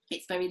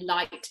it's very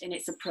light in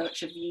its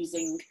approach of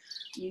using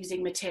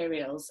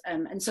materials,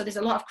 and so there's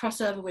a lot of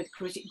crossover with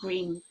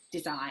green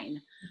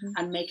design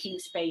and making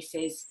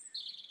spaces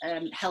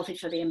healthy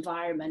for the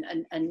environment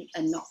and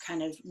not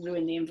kind of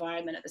ruin the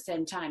environment at the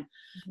same time.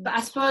 But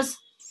I suppose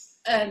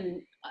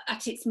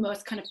at its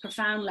most kind of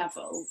profound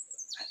level,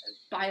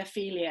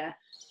 biophilia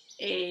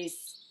is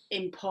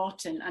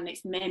important, and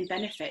its main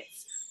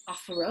benefits are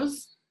for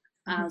us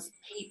as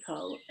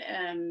people.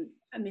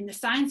 I mean, the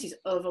science is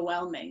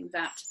overwhelming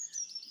that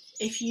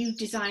if you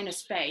design a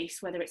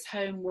space, whether it's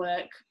home,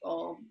 work,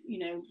 or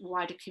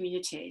wider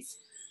communities,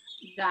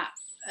 that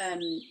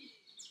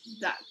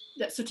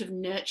sort of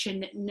nurture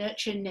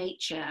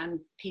nature and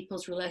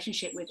people's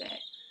relationship with it,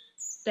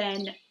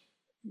 then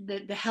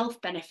the health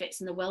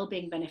benefits and the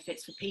well-being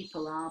benefits for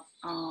people are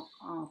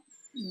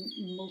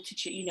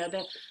multitude.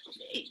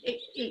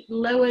 It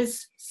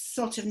lowers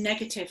sort of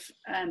negative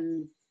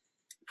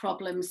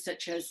problems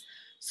such as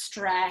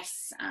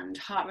stress and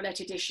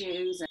heart-related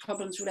issues and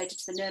problems related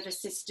to the nervous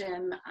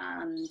system,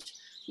 and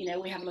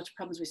we have a lot of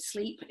problems with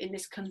sleep in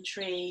this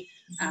country,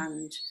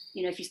 and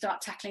if you start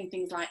tackling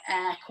things like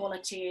air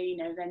quality,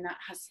 then that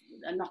has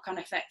a knock-on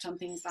effect on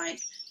things like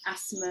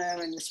asthma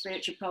and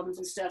respiratory problems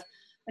and stuff.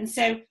 And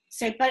so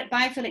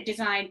biophilic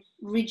design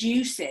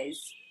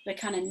reduces the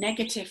kind of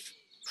negative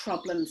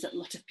problems that a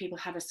lot of people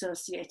have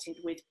associated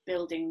with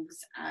buildings,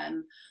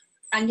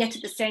 and yet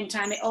at the same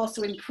time it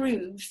also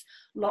improves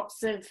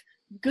lots of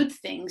good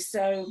things.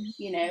 So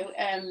you know,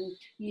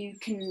 you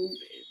can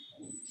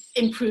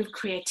improve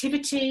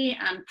creativity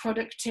and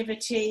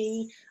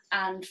productivity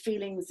and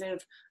feelings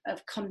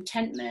of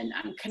contentment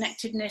and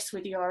connectedness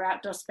with your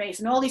outdoor space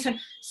and all these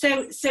things.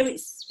 So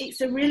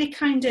it's a really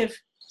kind of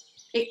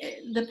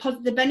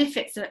the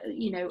benefits are,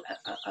 you know,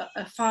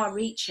 are far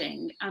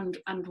reaching and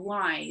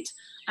wide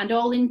and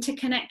all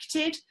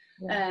interconnected.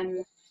 Yeah.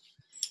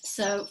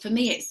 So for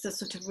me it's a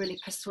sort of really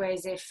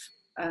persuasive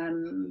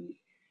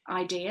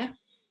idea.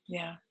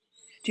 Yeah.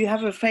 Do you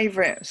have a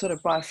favourite sort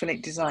of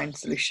biophilic design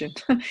solution?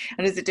 And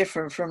is it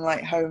different from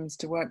like homes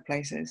to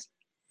workplaces?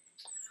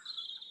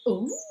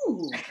 Oh,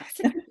 that's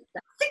a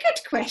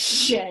good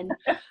question.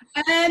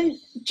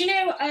 Do you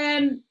know,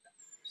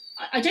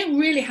 I don't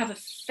really have a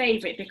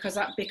favourite because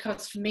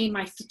for me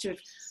my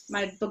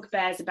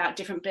bugbears about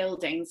different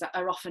buildings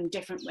are often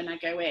different when I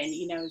go in.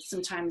 You know,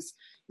 sometimes,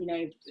 you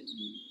know,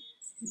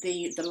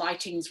 the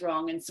lighting's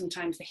wrong, and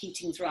sometimes the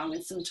heating's wrong,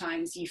 and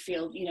sometimes you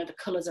feel, you know, the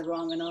colours are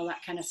wrong and all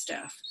that kind of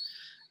stuff.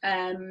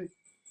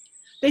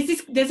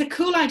 There's a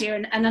cool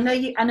idea, and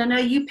I know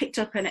you picked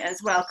up on it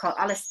as well, called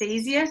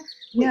alesthesia,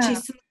 which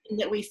is something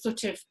that we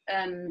sort of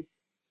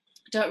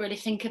don't really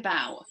think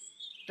about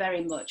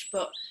very much,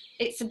 but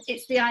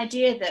it's the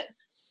idea that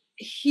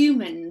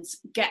humans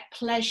get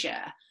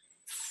pleasure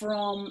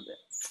from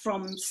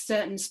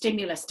certain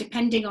stimulus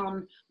depending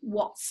on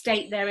what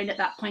state they're in at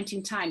that point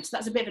in time. So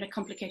that's a bit of a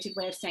complicated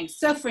way of saying.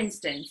 So for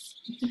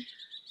instance,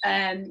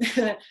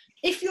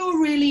 if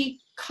you're really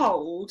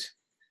cold,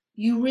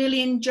 you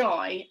really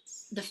enjoy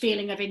the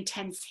feeling of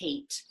intense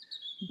heat.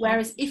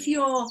 Whereas if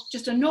you're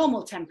just a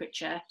normal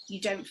temperature,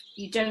 you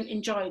don't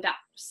enjoy that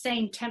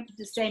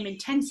the same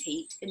intense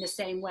heat in the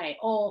same way.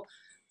 Or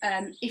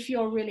if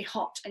you're really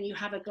hot and you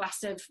have a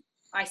glass of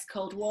ice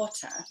cold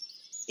water,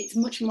 it's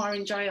much more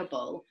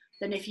enjoyable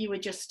than if you were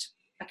just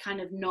a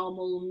kind of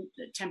normal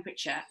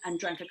temperature and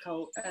drank a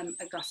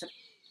glass of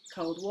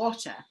cold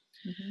water.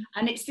 Mm-hmm.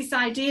 And it's this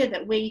idea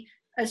that we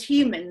as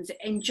humans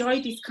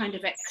enjoy these kind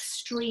of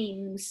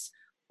extremes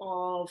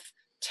of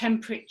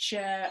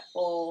temperature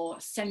or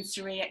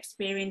sensory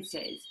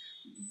experiences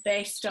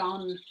based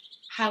on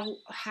how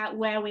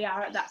where we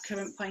are at that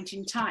current point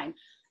in time.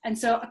 And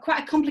so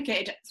quite a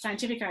complicated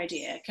scientific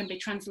idea can be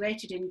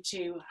translated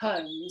into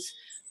homes.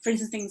 For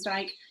instance, things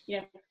like, you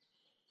know,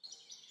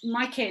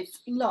 my kids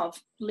love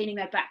leaning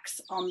their backs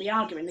on the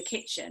Aga in the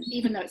kitchen,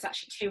 even though it's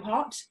actually too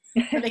hot.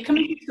 But they come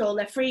into school,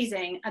 they're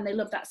freezing, and they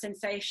love that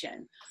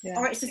sensation. Yeah.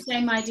 Or it's the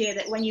same idea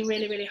that when you're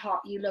really, really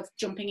hot, you love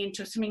jumping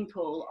into a swimming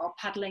pool or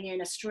paddling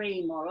in a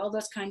stream or all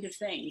those kind of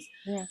things.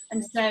 Yeah.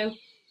 And so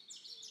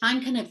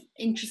I'm kind of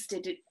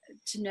interested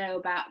to know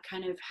about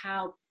kind of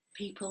how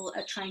people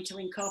are trying to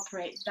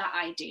incorporate that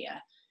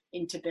idea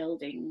into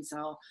buildings,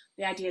 or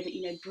the idea that,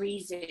 you know,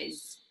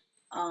 breezes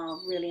are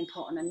really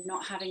important, and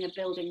not having a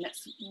building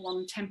that's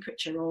one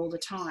temperature all the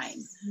time,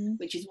 mm-hmm.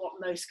 which is what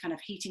most kind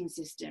of heating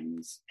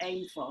systems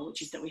aim for,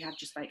 which is that we have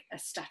just like a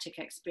static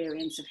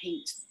experience of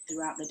heat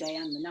throughout the day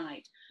and the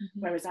night.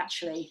 Mm-hmm. Whereas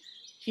actually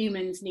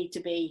humans need to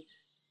be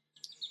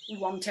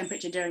one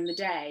temperature during the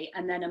day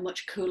and then a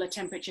much cooler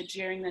temperature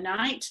during the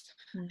night.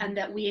 Mm-hmm. And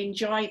that we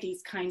enjoy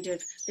these kind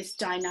of this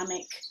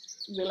dynamic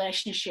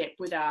relationship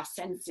with our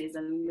senses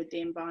and with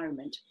the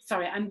environment.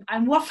 Sorry,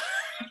 I'm waffling.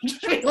 I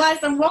just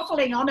realised I'm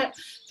waffling on it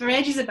for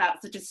ages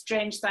about such a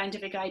strange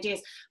scientific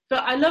ideas.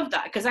 But I love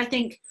that, because I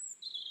think,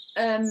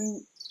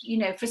 you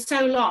know, for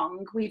so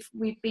long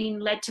we've been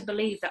led to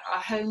believe that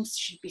our homes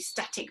should be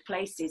static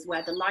places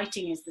where the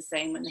lighting is the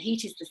same and the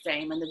heat is the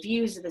same and the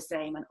views are the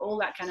same and all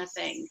that kind of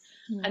thing.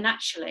 Mm. And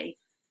actually,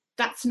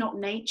 that's not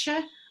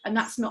nature, and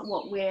that's not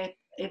what we've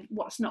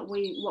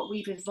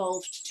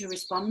evolved to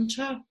respond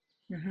to.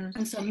 Mm-hmm.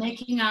 And so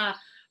making our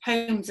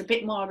homes a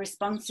bit more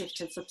responsive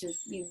to sort of,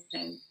 you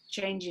know,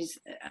 changes,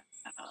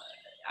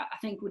 I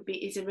think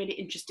is a really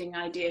interesting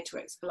idea to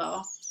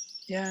explore.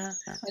 Yeah,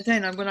 I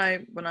don't know, when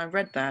I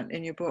read that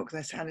in your book,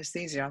 this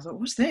anesthesia, I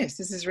thought, what's this?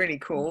 This is really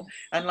cool.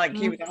 And like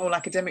you, with the whole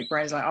academic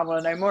brain, is like, I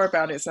want to know more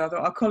about it. So I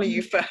thought, I'll collar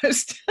you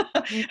first.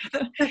 I'm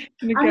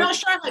not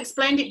sure I've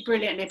explained it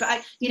brilliantly,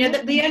 but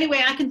the only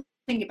way I can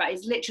think about it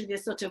is literally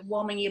this sort of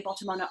warming your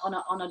bottom on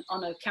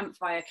a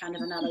campfire kind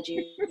of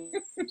analogy,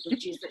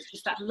 which is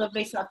just that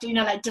lovely sort of, you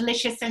know, like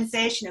delicious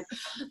sensation of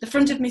the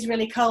front of me is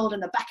really cold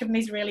and the back of me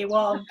is really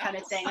warm kind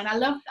of thing. And I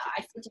love that.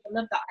 I sort of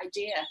love that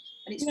idea,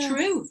 and it's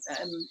true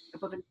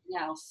above anything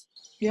else.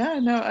 Yeah,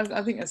 no,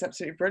 I think that's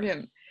absolutely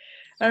brilliant.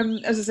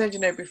 As I said, you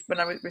know,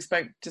 when we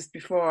spoke just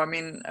before, I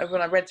mean,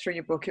 when I read through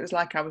your book, it was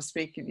like I was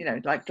speaking, you know,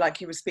 like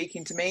you were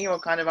speaking to me, or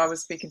kind of I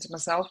was speaking to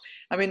myself.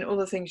 I mean, all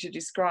the things you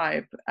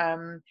describe,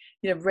 you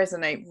know,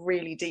 resonate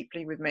really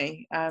deeply with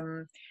me.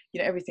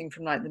 you know, everything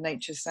from like the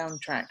nature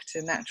soundtrack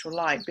to natural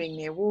light, being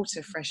near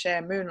water, fresh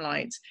air,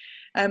 moonlight.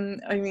 I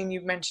mean,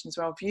 you've mentioned as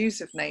well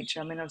views of nature.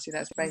 I mean, obviously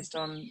that's based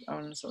on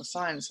sort of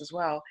science as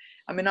well.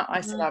 I mean,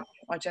 I set up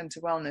my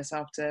gentle wellness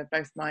after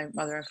both my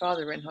mother and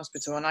father were in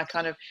hospital, and I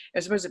kind of,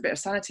 it was a bit of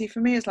sanity for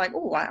me. It's like,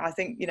 oh, I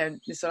think, you know,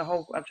 this sort of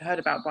whole, I've heard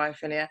about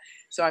biophilia,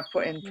 so I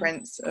put in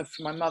prints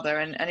for my mother,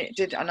 and it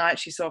did, and I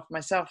actually saw for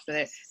myself that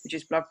it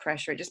reduced blood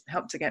pressure. It just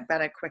helped to get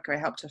better quicker. It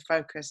helped to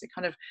focus. It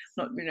kind of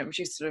not, you know,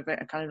 reduced sort of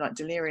a kind of like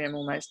delirium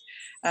almost.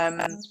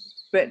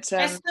 But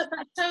that's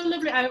so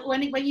lovely.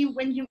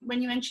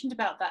 When you mentioned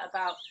about that,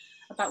 about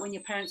when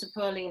your parents are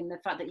poorly, and the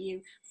fact that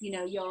you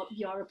know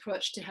your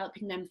approach to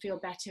helping them feel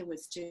better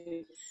was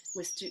to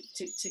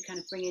kind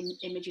of bring in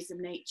images of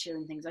nature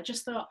and things. I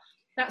just thought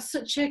that's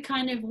such a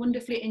kind of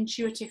wonderfully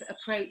intuitive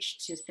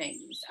approach to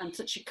things, and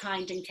such a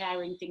kind and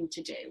caring thing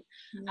to do.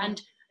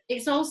 And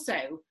it's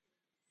also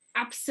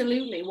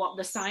absolutely what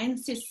the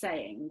science is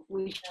saying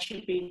we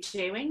should be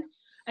doing.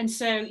 And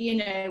so, you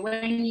know,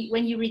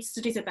 when you read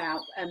studies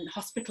about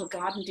hospital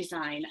garden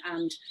design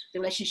and the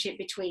relationship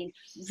between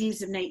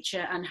views of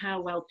nature and how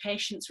well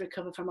patients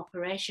recover from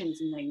operations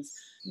and things,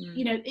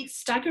 you know, it's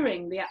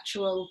staggering, the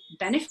actual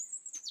benefits.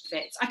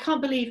 I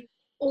can't believe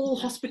all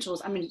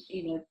hospitals, I mean,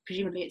 you know,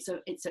 presumably it's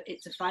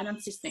a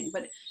finances thing,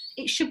 but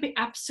it should be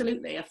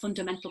absolutely a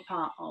fundamental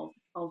part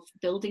of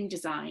building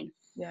design.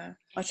 Yeah,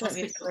 I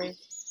totally agree.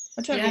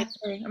 I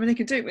mean, they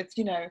could do it with,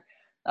 you know,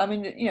 I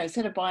mean, you know,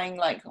 instead of buying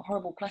like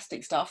horrible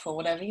plastic stuff or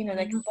whatever, you know,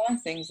 they can buy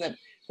things that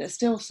are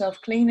still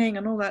self-cleaning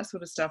and all that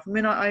sort of stuff. I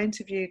mean, I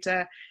interviewed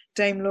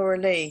Dame Laura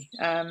Lee,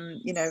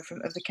 you know,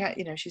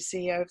 you know, she's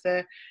CEO of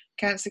the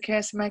Cancer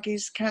Care,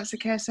 Maggie's Cancer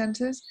Care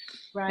Centres.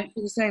 Right. And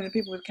she was saying that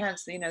people with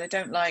cancer, you know, they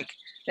don't like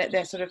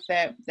their sort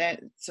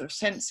of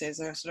senses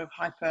are sort of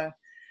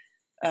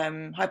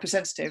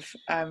hypersensitive,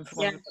 for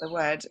want of a better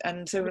word,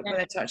 and so when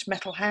they touch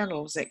metal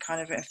handles, it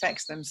kind of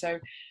affects them. So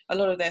a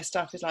lot of their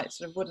stuff is like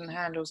sort of wooden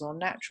handles or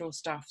natural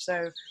stuff,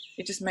 so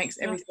it just makes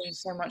everything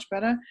so much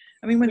better.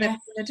 I mean, when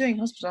they're doing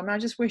hospital, I mean, I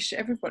just wish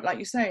everybody, like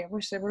you say, I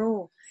wish they were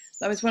all,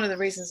 that was one of the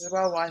reasons as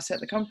well why I set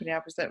the company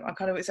up, was that I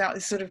kind of, it's out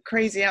this sort of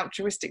crazy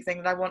altruistic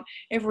thing that I want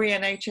every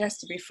NHS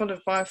to be full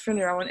of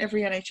biophilia. I want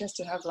every NHS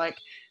to have like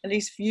at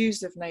least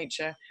views of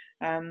nature.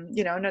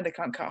 You know, I know they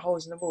can't cut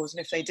holes in the walls,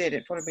 and if they did,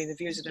 it'd probably be the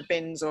views of the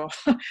bins or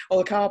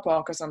the car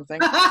park or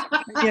something.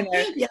 You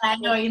know. Yeah, I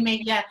know what you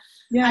mean. Yeah,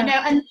 I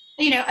know, and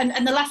you know,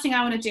 and the last thing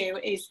I want to do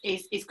is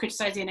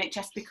criticise the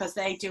NHS, because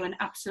they do an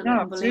absolutely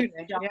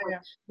unbelievable job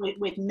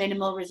with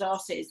minimal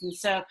resources,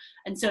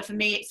 and so for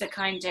me, it's a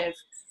kind of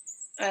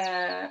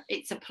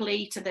it's a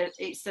plea to the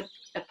sort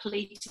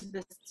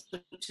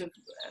of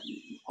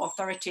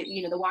authority,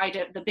 you know,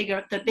 the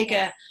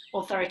bigger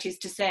authorities,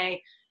 to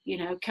say, you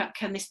know,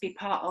 can this be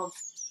part of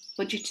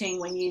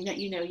budgeting when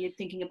you know you're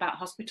thinking about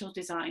hospital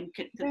design?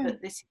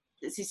 This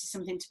is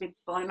something to be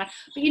borne in mind.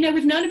 But you know,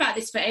 we've known about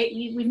this for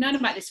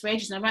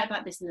ages, and I write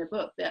about this in the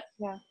book, that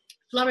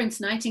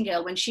Florence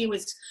Nightingale, when she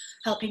was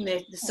helping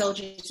the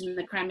soldiers in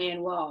the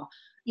Crimean War,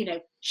 you know,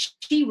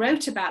 she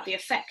wrote about the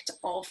effect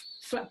of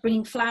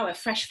bringing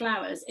fresh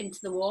flowers into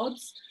the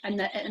wards, and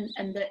that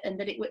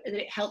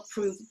it helped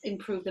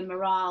improve the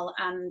morale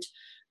and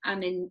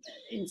in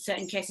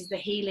certain cases the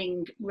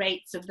healing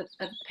rates of the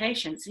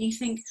patients. And you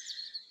think,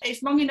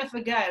 it's long enough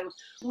ago,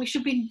 we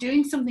should be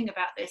doing something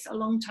about this a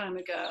long time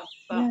ago.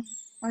 But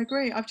I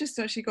agree. I've just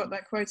actually got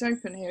that quote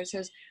open here. It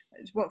says,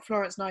 what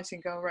Florence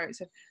Nightingale wrote, it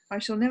said, "I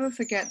shall never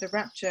forget the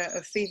rapture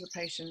of fever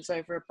patients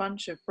over a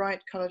bunch of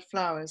bright coloured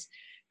flowers.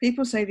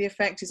 People say the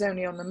effect is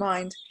only on the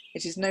mind.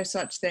 It is no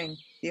such thing.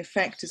 The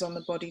effect is on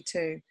the body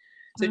too."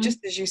 So just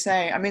as you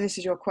say, I mean, this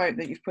is your quote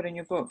that you've put in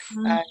your book,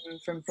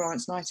 from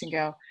Florence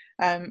Nightingale.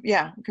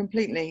 Yeah,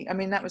 completely. I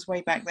mean, that was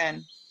way back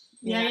then.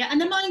 Yeah.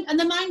 And the mind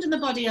and the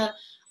body are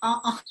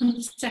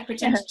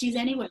separate entities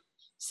anyway.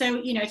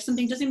 So, you know, if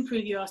something does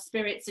improve your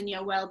spirits and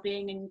your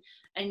well-being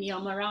and your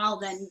morale,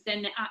 then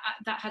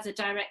that has a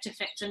direct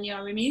effect on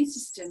your immune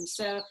system.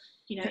 So,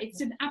 you know,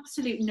 it's an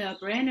absolute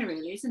no-brainer,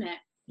 really, isn't it?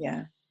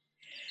 Yeah.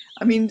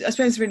 I mean, I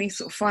suppose really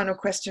sort of final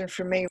question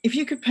from me. If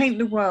you could paint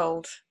the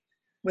world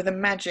with a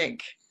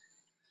magic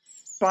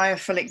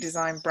biophilic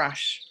design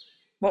brush,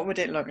 what would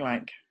it look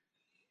like?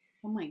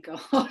 Oh my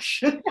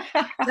gosh!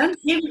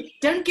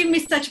 don't give me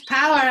such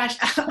power.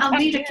 I'll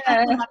need a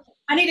cat.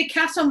 I need a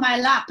cat on my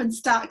lap and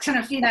start kind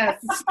of, you know,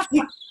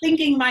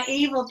 thinking my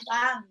evil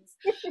plans.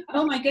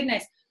 Oh my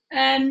goodness!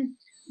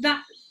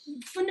 That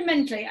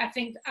fundamentally, I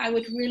think I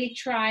would really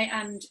try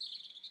and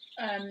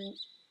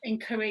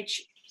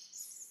encourage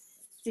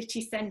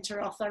city centre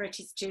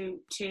authorities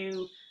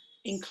to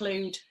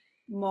include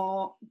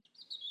more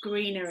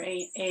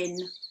greenery in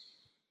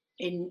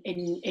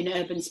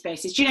urban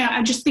spaces. You know,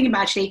 I'm just thinking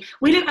about, actually,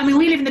 we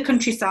live in the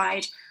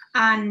countryside,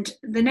 and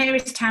the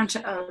nearest town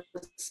to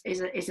us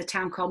is a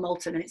town called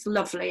Moulton, and it's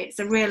lovely. It's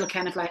a real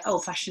kind of like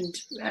old-fashioned,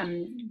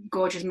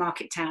 gorgeous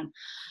market town,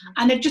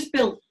 and they've just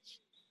built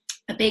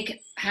a big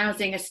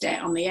housing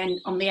estate on the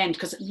end,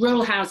 because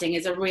rural housing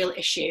is a real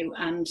issue,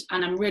 and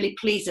I'm really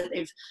pleased that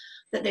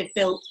that they've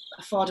built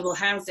affordable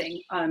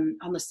housing on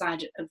the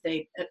side of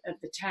the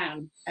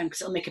town,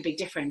 because it'll make a big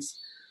difference.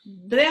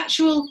 But the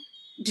actual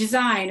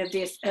design of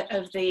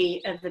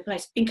the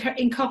place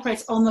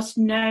incorporates almost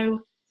no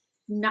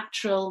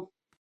natural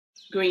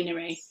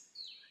greenery.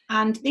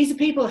 And these are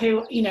people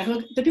who,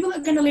 the people that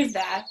are going to live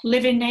there,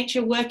 live in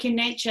nature, work in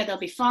nature. There'll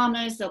be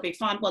farmers, well, they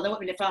won't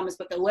be the farmers,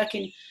 but they'll work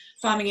in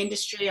farming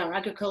industry or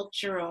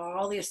agriculture or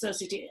all the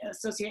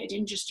associated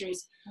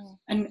industries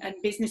and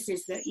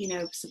businesses that,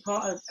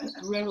 support a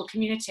rural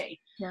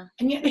community. Yeah.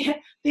 And yet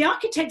the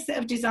architects that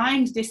have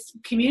designed this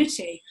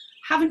community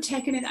haven't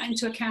taken that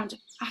into account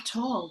at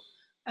all.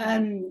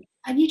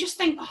 And you just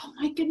think, oh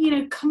my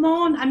goodness, come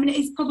on. I mean,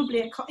 it's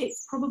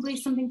probably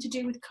something to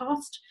do with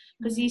cost,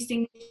 because these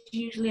things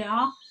usually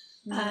are.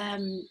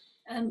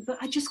 But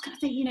I just kind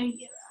of think,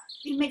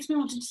 it makes me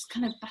want to just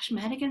kind of bash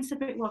my head against the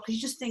brick wall, because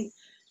you just think,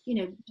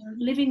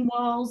 living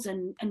walls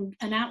and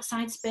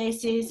outside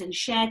spaces and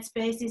shared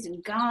spaces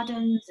and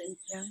gardens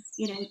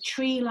and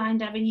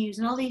tree-lined avenues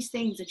and all these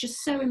things are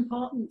just so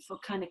important for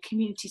kind of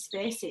community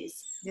spaces.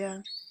 Yeah.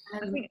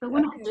 But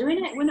we're not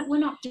doing it. We're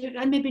not doing.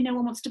 And maybe no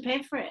one wants to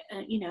pay for it.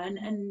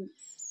 And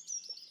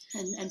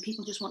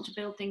people just want to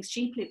build things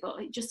cheaply.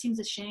 But it just seems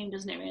a shame,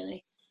 doesn't it?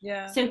 Really.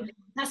 Yeah. So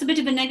that's a bit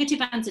of a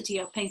negative answer to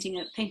your painting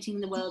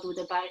the world with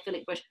a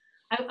biophilic brush.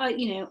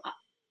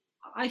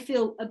 I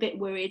feel a bit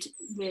worried,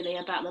 really,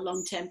 about the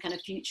long-term kind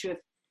of future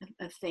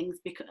of things,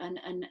 because and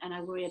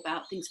I worry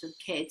about things for the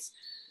kids,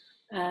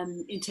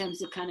 in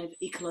terms of kind of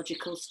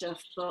ecological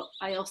stuff. But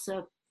I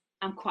also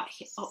am quite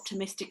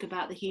optimistic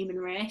about the human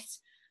race.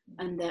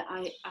 And that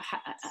I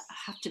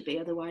have to be,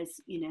 otherwise,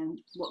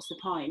 what's the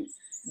point?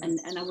 And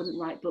I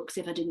wouldn't write books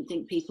if I didn't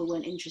think people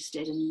weren't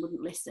interested and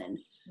wouldn't listen.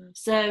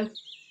 So,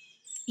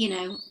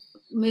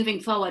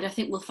 moving forward, I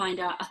think we'll find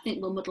out. I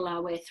think we'll muddle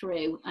our way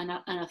through, and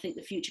I think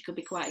the future could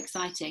be quite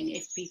exciting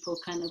if people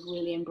kind of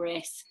really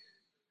embrace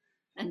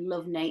and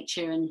love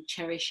nature and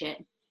cherish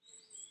it.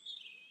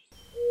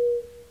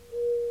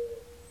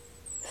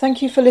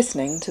 Thank you for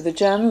listening to the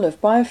Journal of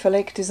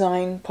Biophilic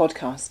Design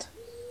podcast.